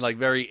 Yeah. And like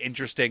very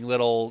interesting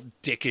little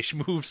dickish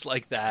moves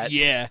like that.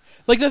 Yeah.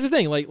 Like that's the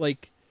thing.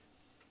 Like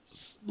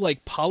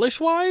polish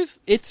wise,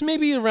 it's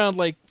maybe around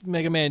like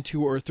Mega Man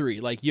 2 or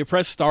 3. Like you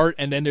press start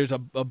and then there's a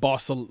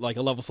boss, like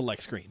a level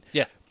select screen.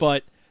 Yeah.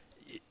 But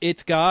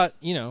it's got,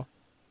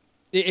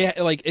 it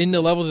like in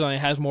the level design, it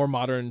has more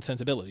modern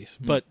sensibilities,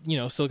 but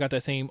still got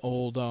that same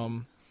old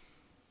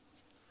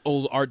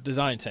art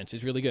design sense.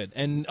 Is really good,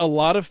 and a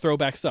lot of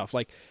throwback stuff.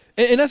 Like,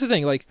 and that's the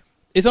thing. Like,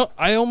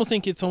 I almost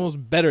think it's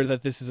almost better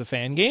that this is a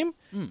fan game,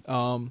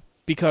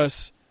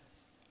 because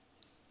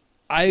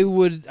I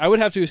would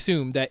have to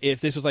assume that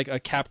if this was like a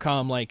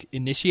Capcom like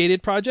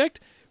initiated project,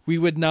 we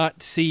would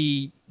not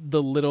see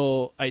the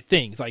little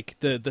things like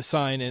the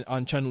sign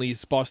on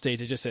Chun-Li's boss stage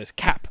that just says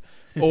Cap,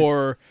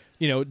 or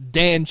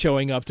Dan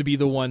showing up to be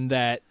the one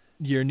that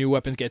your new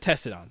weapons get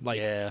tested on. Like,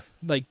 yeah.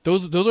 Like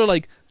those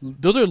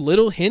are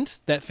little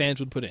hints that fans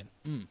would put in.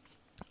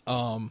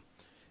 And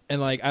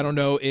like I don't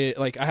know,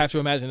 like I have to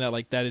imagine that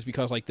like that is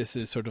because like this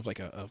is sort of like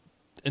a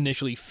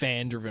initially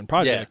fan driven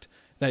project. Yeah.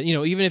 That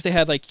even if they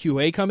had like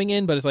QA coming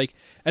in, but it's like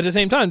at the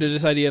same time there's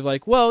this idea of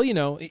like, well,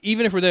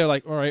 even if we're there,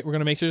 like, all right, we're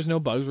gonna make sure there's no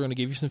bugs, we're gonna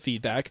give you some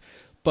feedback,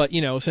 but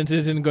since it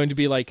isn't going to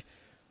be like,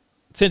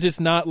 since it's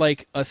not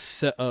like a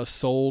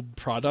sold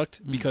product,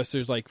 because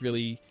there's like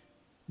really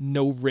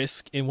no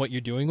risk in what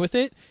you're doing with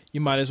it, you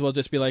might as well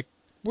just be like,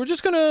 we're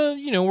just gonna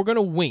we're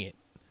gonna wing it.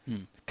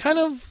 Kind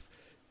of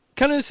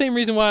the same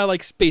reason why I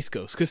like Space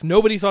Ghost, because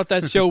nobody thought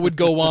that show would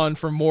go on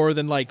for more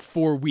than like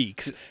 4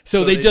 weeks,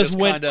 so they just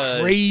went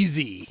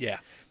crazy. Yeah.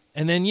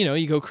 And then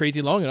you go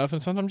crazy long enough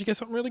and sometimes you get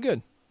something really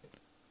good.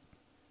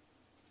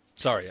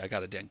 Sorry, I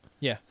got a ding.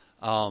 Yeah.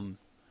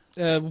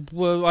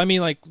 Well, I mean,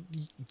 like,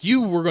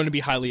 you were going to be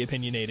highly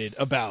opinionated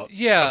about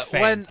a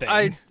fan thing.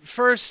 I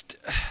first,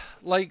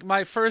 like,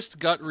 my first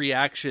gut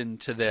reaction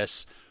to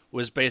this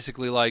was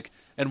basically like,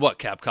 and what,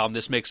 Capcom,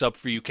 this makes up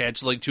for you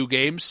canceling 2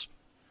 games?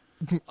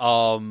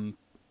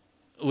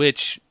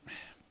 Which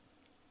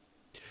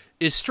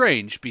is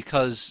strange,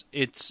 because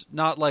it's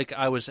not like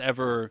I was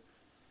ever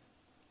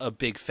a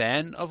big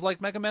fan of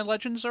like Mega Man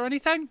Legends or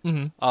anything.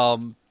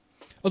 Mm-hmm.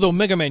 Although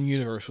Mega Man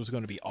Universe was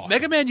going to be awesome.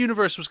 Mega Man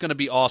Universe was going to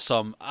be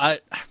awesome.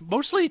 I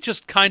mostly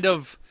just kind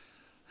of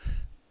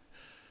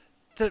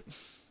the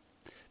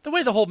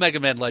way the whole Mega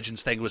Man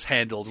Legends thing was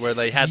handled, where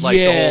they had like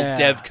the whole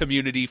dev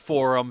community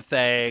forum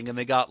thing, and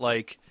they got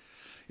like,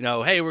 you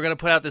know, hey, we're going to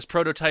put out this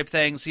prototype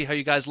thing, see how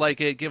you guys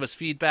like it, give us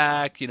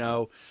feedback, you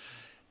know,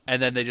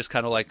 and then they just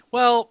kind of like,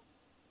 well,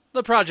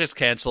 the project's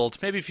canceled.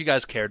 Maybe if you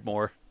guys cared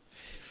more.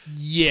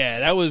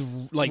 Yeah, that was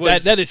like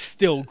that is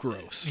still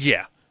gross.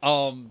 Yeah.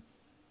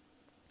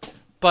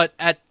 But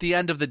at the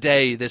end of the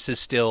day, this is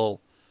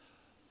still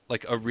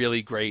like a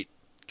really great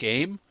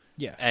game.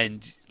 Yeah.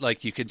 And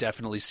like you can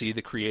definitely see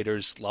the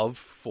creators' love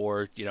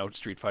for, you know,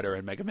 Street Fighter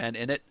and Mega Man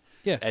in it.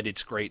 Yeah. And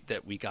it's great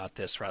that we got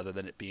this rather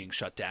than it being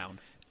shut down.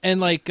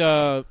 And like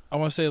I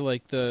want to say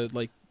like the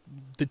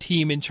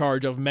team in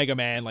charge of Mega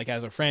Man, like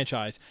as a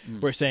franchise,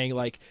 were saying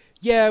like,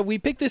 yeah, we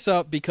picked this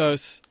up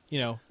because, you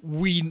know,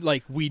 we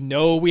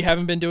know we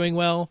haven't been doing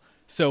well.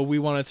 So we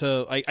wanted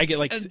to, like, I get,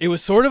 like, it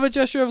was sort of a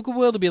gesture of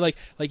goodwill to be like,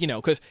 you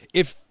know, because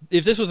if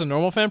this was a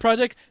normal fan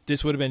project,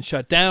 this would have been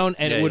shut down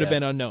and it would have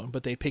been unknown.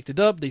 But they picked it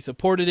up, they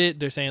supported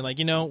it, they're saying, like,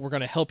 you know, we're going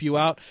to help you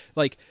out.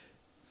 Like,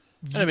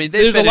 I mean,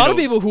 there's a lot of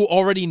people who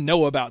already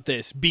know about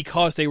this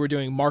because they were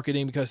doing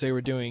marketing, because they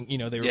were doing, you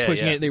know, they were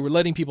pushing it, they were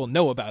letting people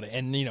know about it.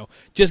 And, you know,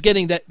 just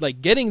getting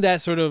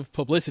that sort of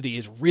publicity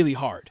is really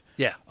hard.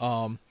 Yeah.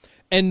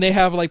 And they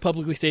have, like,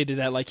 publicly stated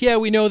that, like, yeah,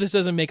 we know this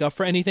doesn't make up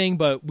for anything,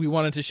 but we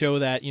wanted to show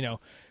that, you know,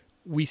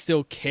 we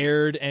still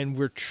cared and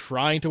we're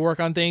trying to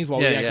work on things while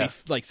we actually,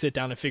 like, sit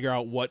down and figure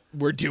out what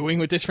we're doing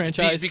with this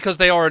franchise. Because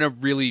they are in a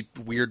really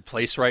weird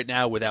place right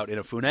now without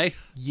Inafune.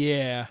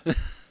 Yeah.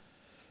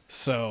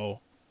 So,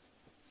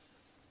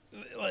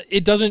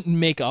 it doesn't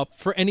make up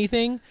for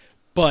anything,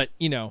 but,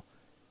 you know,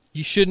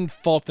 you shouldn't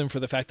fault them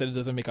for the fact that it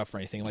doesn't make up for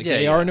anything. Like,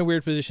 they are in a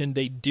weird position.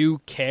 They do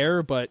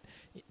care, but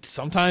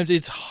sometimes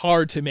it's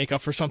hard to make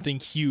up for something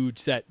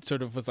huge that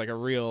sort of was like a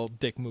real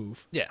dick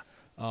move. Yeah.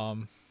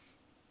 But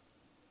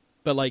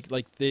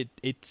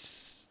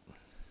it's.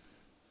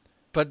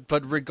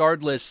 But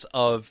regardless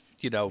of,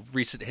 you know,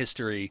 recent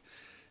history,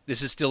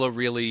 this is still a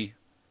really,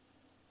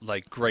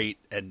 like, great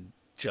and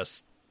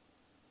just.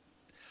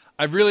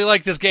 I really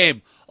like this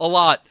game a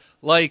lot.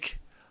 Like,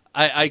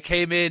 I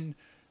came in.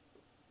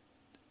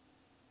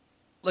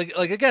 Like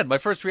again, my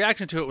first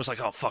reaction to it was like,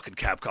 oh, fucking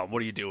Capcom,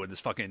 what are you doing? This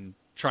fucking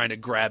trying to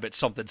grab at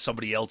something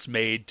somebody else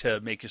made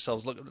to make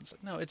yourselves look. It's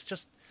like, no, it's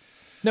just.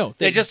 No.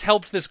 They just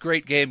helped this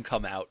great game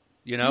come out,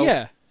 you know?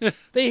 Yeah.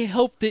 They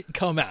helped it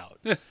come out.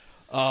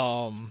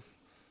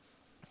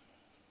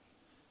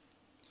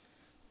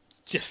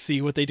 Just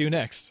see what they do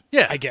next.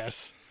 Yeah. I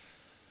guess.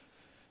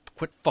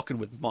 Quit fucking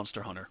with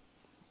Monster Hunter.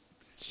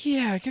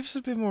 Yeah, give us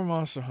a bit more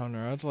Monster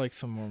Hunter. I'd like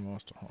some more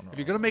Monster Hunter. If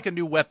you're going to make a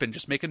new weapon,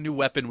 just make a new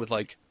weapon with,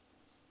 like,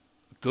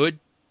 a good,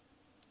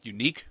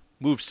 unique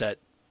moveset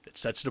that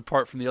sets it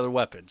apart from the other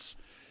weapons.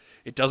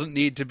 It doesn't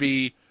need to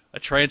be a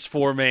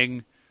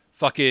transforming,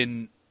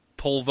 fucking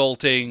pole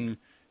vaulting,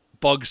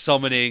 bug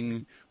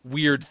summoning,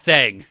 weird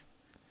thing.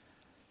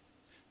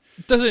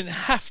 It doesn't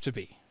have to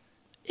be.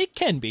 It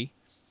can be.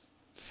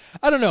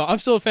 I don't know. I'm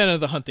still a fan of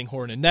the hunting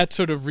horn, and that's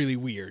sort of really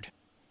weird.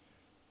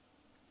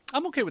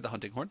 I'm okay with the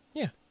hunting horn.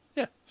 Yeah.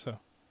 Yeah. So.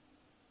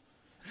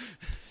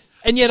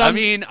 And yet I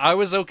mean, I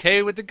was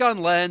okay with the gun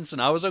lens,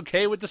 and I was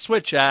okay with the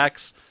switch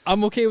axe.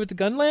 I'm okay with the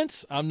gun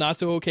lance. I'm not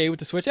so okay with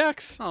the switch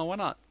axe. Oh, why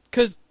not?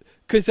 Because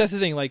that's the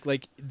thing. Like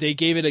they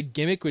gave it a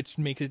gimmick, which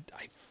makes it,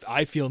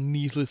 I feel,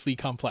 needlessly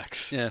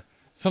complex. Yeah.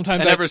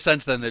 Sometimes. And ever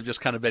since then, they've just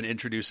kind of been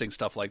introducing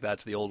stuff like that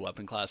to the old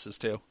weapon classes,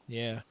 too.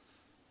 Yeah.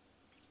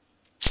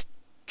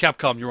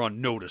 Capcom, you're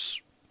on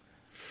notice.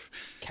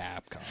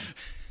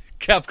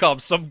 Capcom,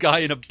 some guy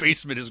in a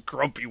basement is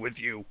grumpy with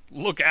you.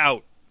 Look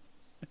out.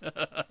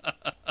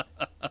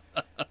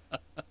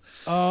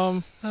 I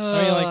mean,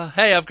 like,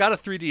 hey, I've got a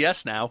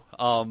 3DS now.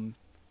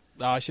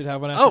 I should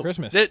have one after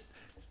Christmas.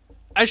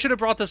 I should have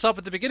brought this up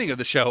at the beginning of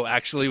the show,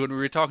 actually, when we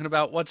were talking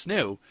about what's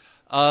new.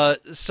 Fellow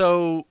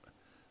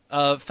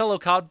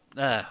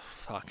Codplaster.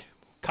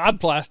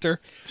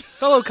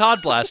 Fellow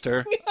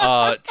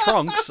Codblaster,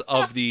 Trunks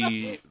of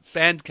the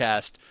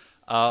Bandcast,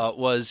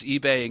 was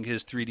eBaying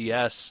his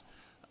 3DS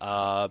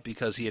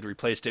because he had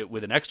replaced it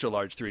with an extra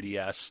large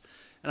 3DS.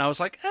 And I was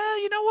like,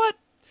 you know what?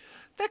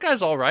 That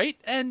guy's all right,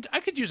 and I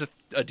could use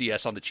a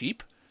DS on the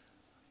cheap.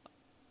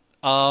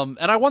 And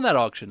I won that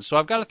auction, so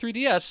I've got a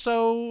 3DS,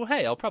 so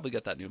hey, I'll probably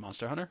get that new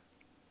Monster Hunter.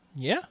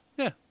 Yeah?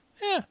 Yeah.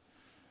 Yeah.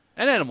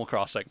 And Animal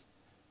Crossing.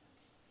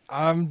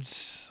 I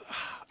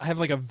have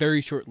like a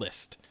very short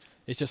list.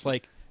 It's just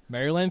like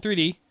Mario Land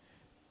 3D,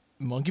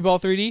 Monkey Ball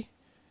 3D,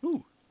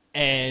 ooh,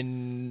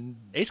 and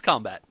Ace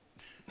Combat.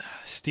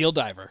 Steel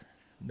Diver.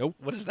 Nope.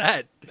 What is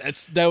that?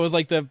 That was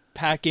like the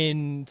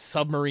pack-in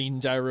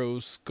submarine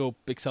gyroscope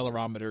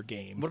accelerometer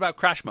game. What about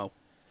Crashmo?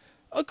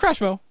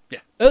 Crashmo. Yeah.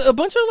 A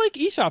bunch of like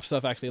eShop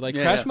stuff actually, like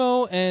Yeah,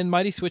 Crashmo and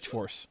Mighty Switch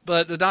Force.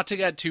 But not to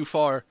get too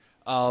far.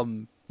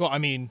 Well, I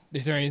mean,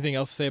 is there anything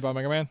else to say about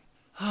Mega Man?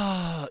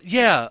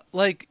 Yeah,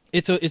 like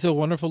It's a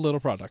wonderful little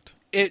product.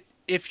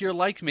 if you're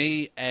like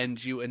me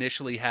and you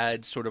initially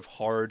had sort of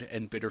hard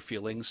and bitter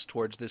feelings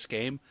towards this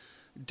game,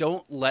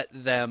 don't let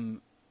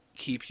them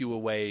keep you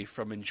away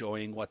from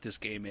enjoying what this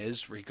game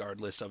is,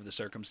 regardless of the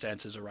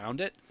circumstances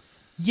around it.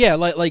 Yeah,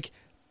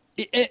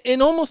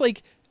 and almost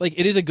like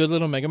it is a good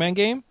little Mega Man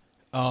game.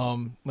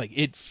 Like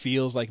it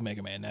feels like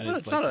Mega Man. That Well,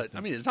 is it's like not the a. thing.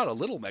 I mean, it's not a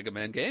little Mega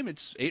Man game.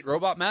 It's 8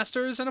 Robot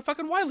Masters and a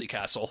fucking Wily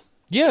Castle.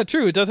 Yeah,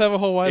 true. It does have a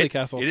whole Wily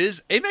Castle. It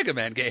is a Mega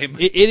Man game.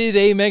 It is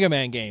a Mega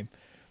Man game.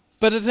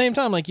 But at the same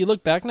time, like you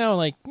look back now,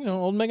 like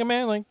old Mega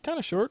Man, like kind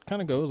of short,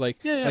 kind of goes. Like,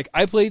 Yeah. like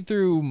I played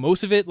through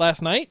most of it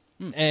last night,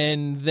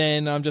 and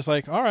then I'm just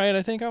like, all right,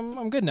 I think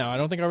I'm good now. I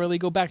don't think I'll really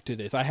go back to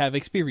this. I have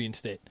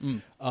experienced it.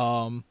 And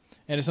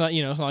it's not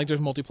it's not like there's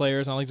multiplayer,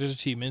 it's not like there's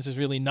achievements. There's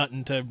really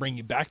nothing to bring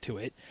you back to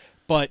it,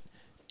 but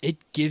it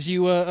gives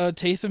you a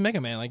taste of Mega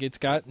Man. Like it's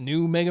got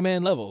new Mega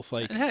Man levels.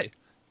 Like, And hey,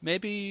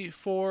 maybe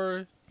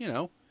for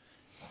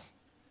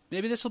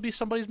maybe this will be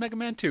somebody's Mega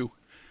Man 2.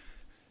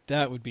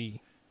 that would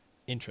be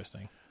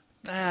interesting.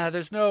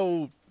 There's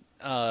no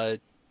Metal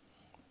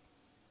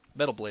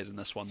Blade in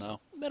this one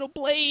though. Metal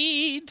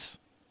Blades.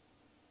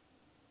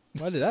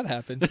 Why did that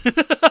happen?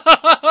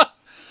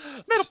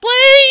 Metal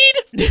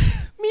Blade.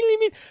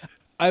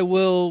 I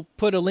will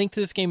put a link to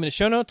this game in the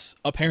show notes.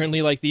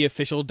 Apparently, like the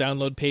official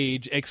download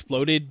page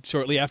exploded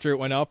shortly after it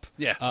went up.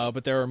 Yeah.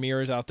 But there are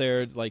mirrors out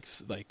there, like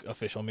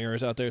official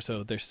mirrors out there,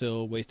 so there's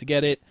still ways to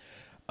get it.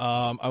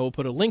 I will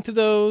put a link to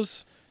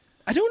those.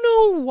 I don't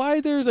know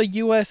why there's a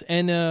US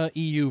and a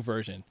EU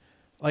version.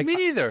 Like Me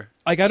neither.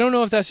 Like I don't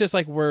know if that's just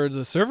like where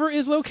the server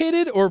is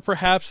located, or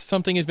perhaps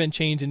something has been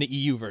changed in the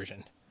EU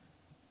version.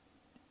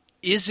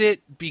 Is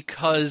it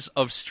because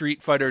of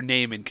Street Fighter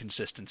name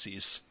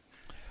inconsistencies?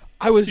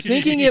 I was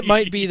thinking it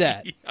might be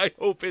that. I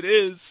hope it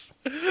is.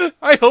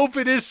 I hope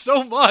it is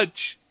so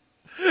much.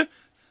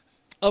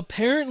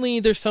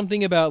 Apparently there's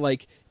something about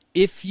like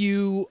if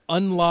you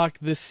unlock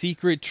the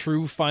secret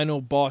true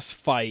final boss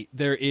fight,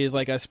 there is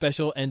like a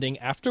special ending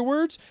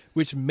afterwards,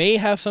 which may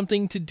have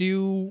something to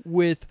do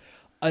with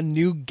a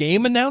new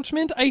game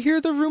announcement, I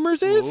hear the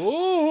rumors is.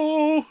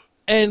 Ooh.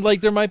 And like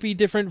there might be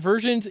different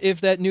versions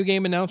if that new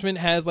game announcement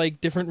has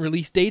like different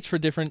release dates for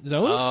different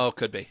zones. Oh,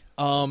 could be.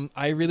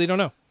 I really don't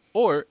know.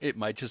 Or it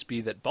might just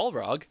be that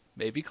Balrog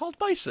may be called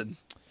Bison.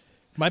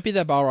 Might be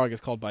that Balrog is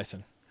called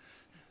Bison.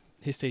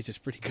 His stage is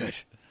pretty good.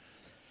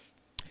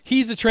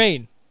 He's a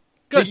train.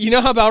 Good. Like, you know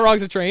how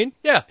Balrog's a train?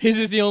 Yeah. His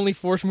is the only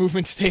force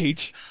movement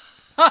stage.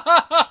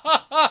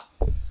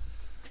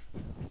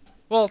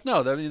 Well,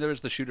 no, I mean, there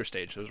was the shooter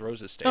stage. There was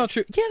Rose's stage. Oh,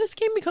 true. Yeah, this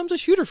game becomes a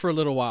shooter for a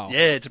little while.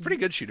 Yeah, it's a pretty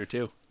good shooter,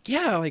 too.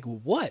 Yeah, like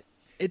what?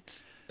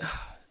 It's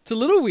a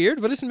little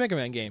weird, but it's a Mega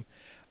Man game.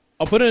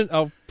 I'll put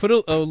a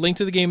link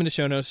to the game in the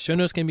show notes. Show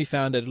notes can be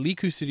found at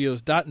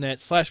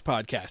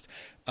elikustudios.net/podcast.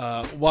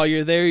 While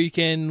you're there, you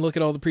can look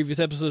at all the previous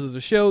episodes of the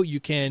show. You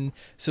can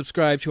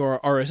subscribe to our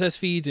RSS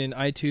feeds in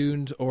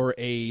iTunes or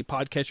a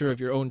podcatcher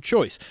of your own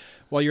choice.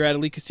 While you're at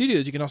Aliku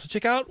Studios, you can also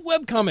check out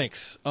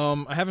webcomics.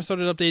 I haven't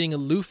started updating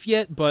Aloof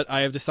yet, but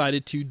I have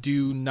decided to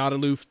do Not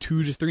Aloof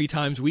 2 to 3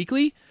 times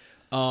weekly,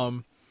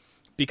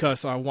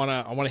 because I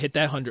wanna hit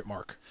that 100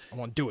 mark. I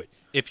want to do it.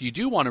 If you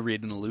do want to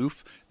read an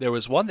Aloof, there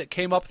was one that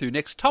came up through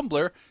Nick's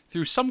Tumblr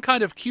through some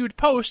kind of queued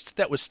post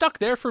that was stuck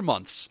there for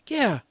months.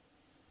 Yeah,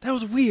 that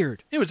was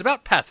weird. It was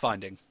about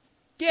pathfinding.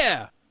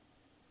 Yeah.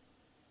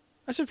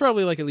 I should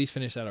probably at least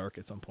finish that arc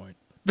at some point.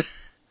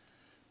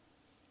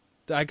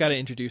 I got to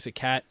introduce a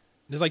cat.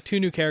 There's 2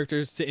 new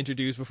characters to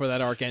introduce before that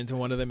arc ends, and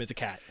one of them is a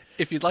cat.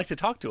 If you'd like to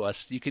talk to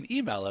us, you can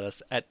email at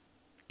us at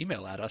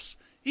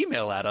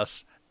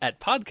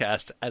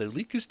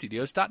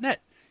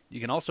podcast@elikustudios.net. You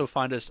can also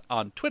find us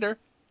on Twitter,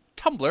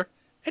 Tumblr,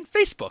 and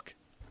Facebook.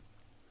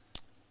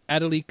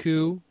 At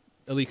Aliku,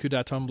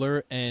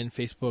 aliku.tumblr, and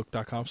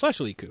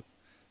facebook.com/Aliku.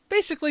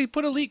 Basically,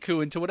 put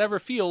Eliku into whatever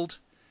field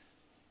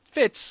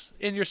fits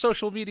in your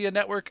social media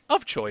network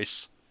of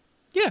choice.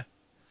 Yeah.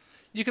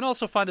 You can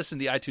also find us in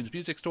the iTunes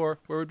Music Store,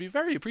 where we'd be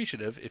very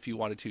appreciative if you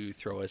wanted to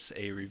throw us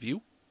a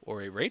review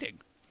or a rating.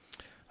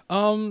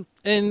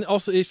 And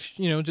also, if,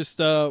 just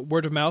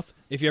word of mouth,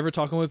 if you're ever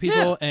talking with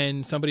people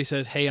and somebody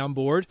says, hey, I'm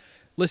bored,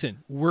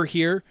 listen, we're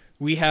here.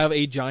 We have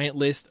a giant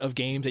list of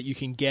games that you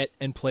can get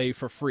and play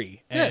for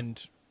free.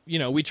 And,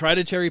 we try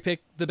to cherry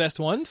pick the best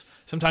ones.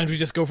 Sometimes we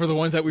just go for the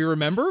ones that we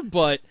remember,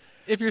 but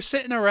If you're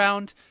sitting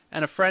around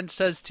and a friend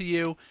says to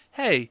you,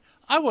 hey,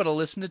 I want to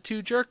listen to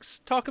 2 jerks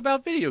talk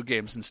about video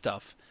games and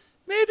stuff,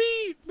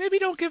 maybe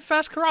don't give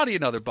Fast Karate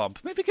another bump.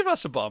 Maybe give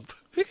us a bump.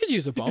 we could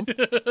use a bump.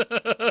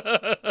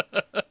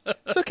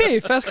 It's okay.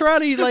 Fast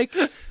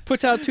Karate,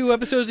 puts out 2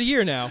 episodes a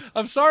year now.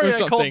 I'm sorry Or I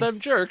something. called them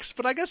jerks,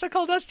 but I guess I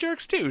called us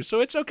jerks too, so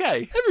it's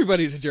okay.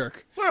 Everybody's a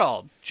jerk. We're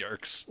all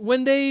jerks.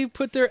 When they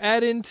put their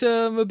ad into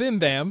Mabim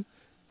Bam,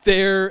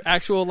 their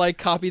actual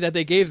copy that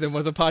they gave them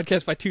was a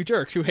podcast by 2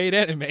 jerks who hate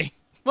anime.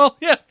 Well,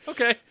 yeah,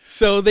 okay.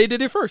 So they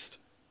did it first.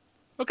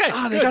 Okay.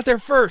 They good. got there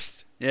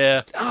first.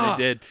 Yeah, they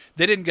did.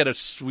 They didn't get as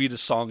sweet a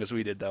song as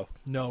we did, though.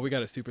 No, we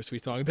got a super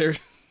sweet song. There's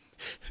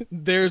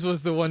theirs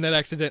was the one that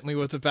accidentally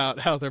was about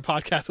how their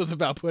podcast was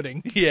about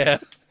pudding. Yeah.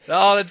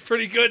 Oh, that's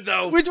pretty good,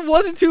 though. Which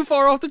wasn't too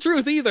far off the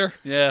truth either.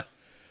 Yeah.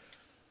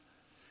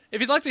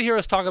 If you'd like to hear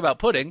us talk about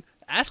pudding,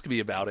 ask me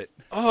about it.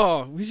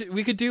 Oh,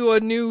 we could do a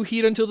new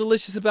Heat Until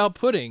Delicious about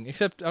pudding.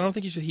 Except I don't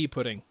think you should heat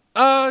pudding.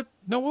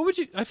 No, what would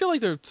you... I feel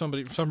like there's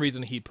for some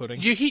reason to heat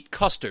pudding. You heat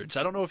custards.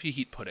 I don't know if you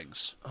heat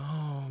puddings.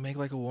 Oh, make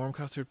like a warm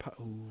custard pie.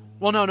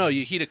 Well, no.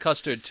 You heat a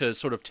custard to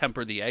sort of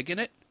temper the egg in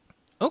it.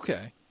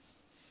 Okay.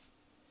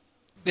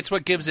 It's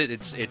what gives it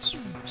its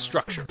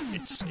structure,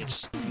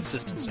 its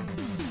consistency.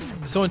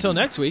 So until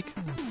next week,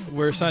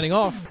 we're signing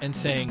off and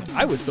saying,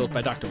 I was built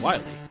by Dr.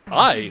 Wily.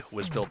 I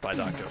was built by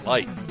Dr.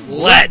 Light.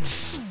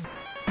 Let's!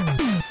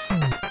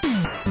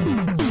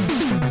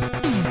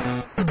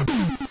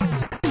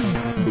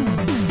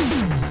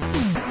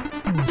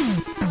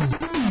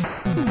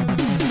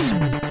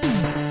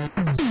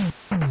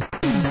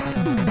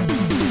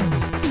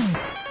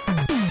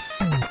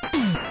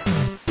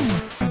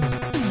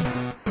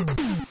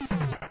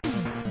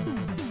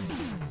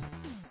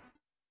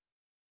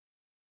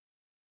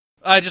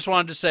 I just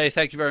wanted to say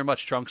thank you very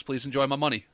much, Trunks. Please enjoy my money.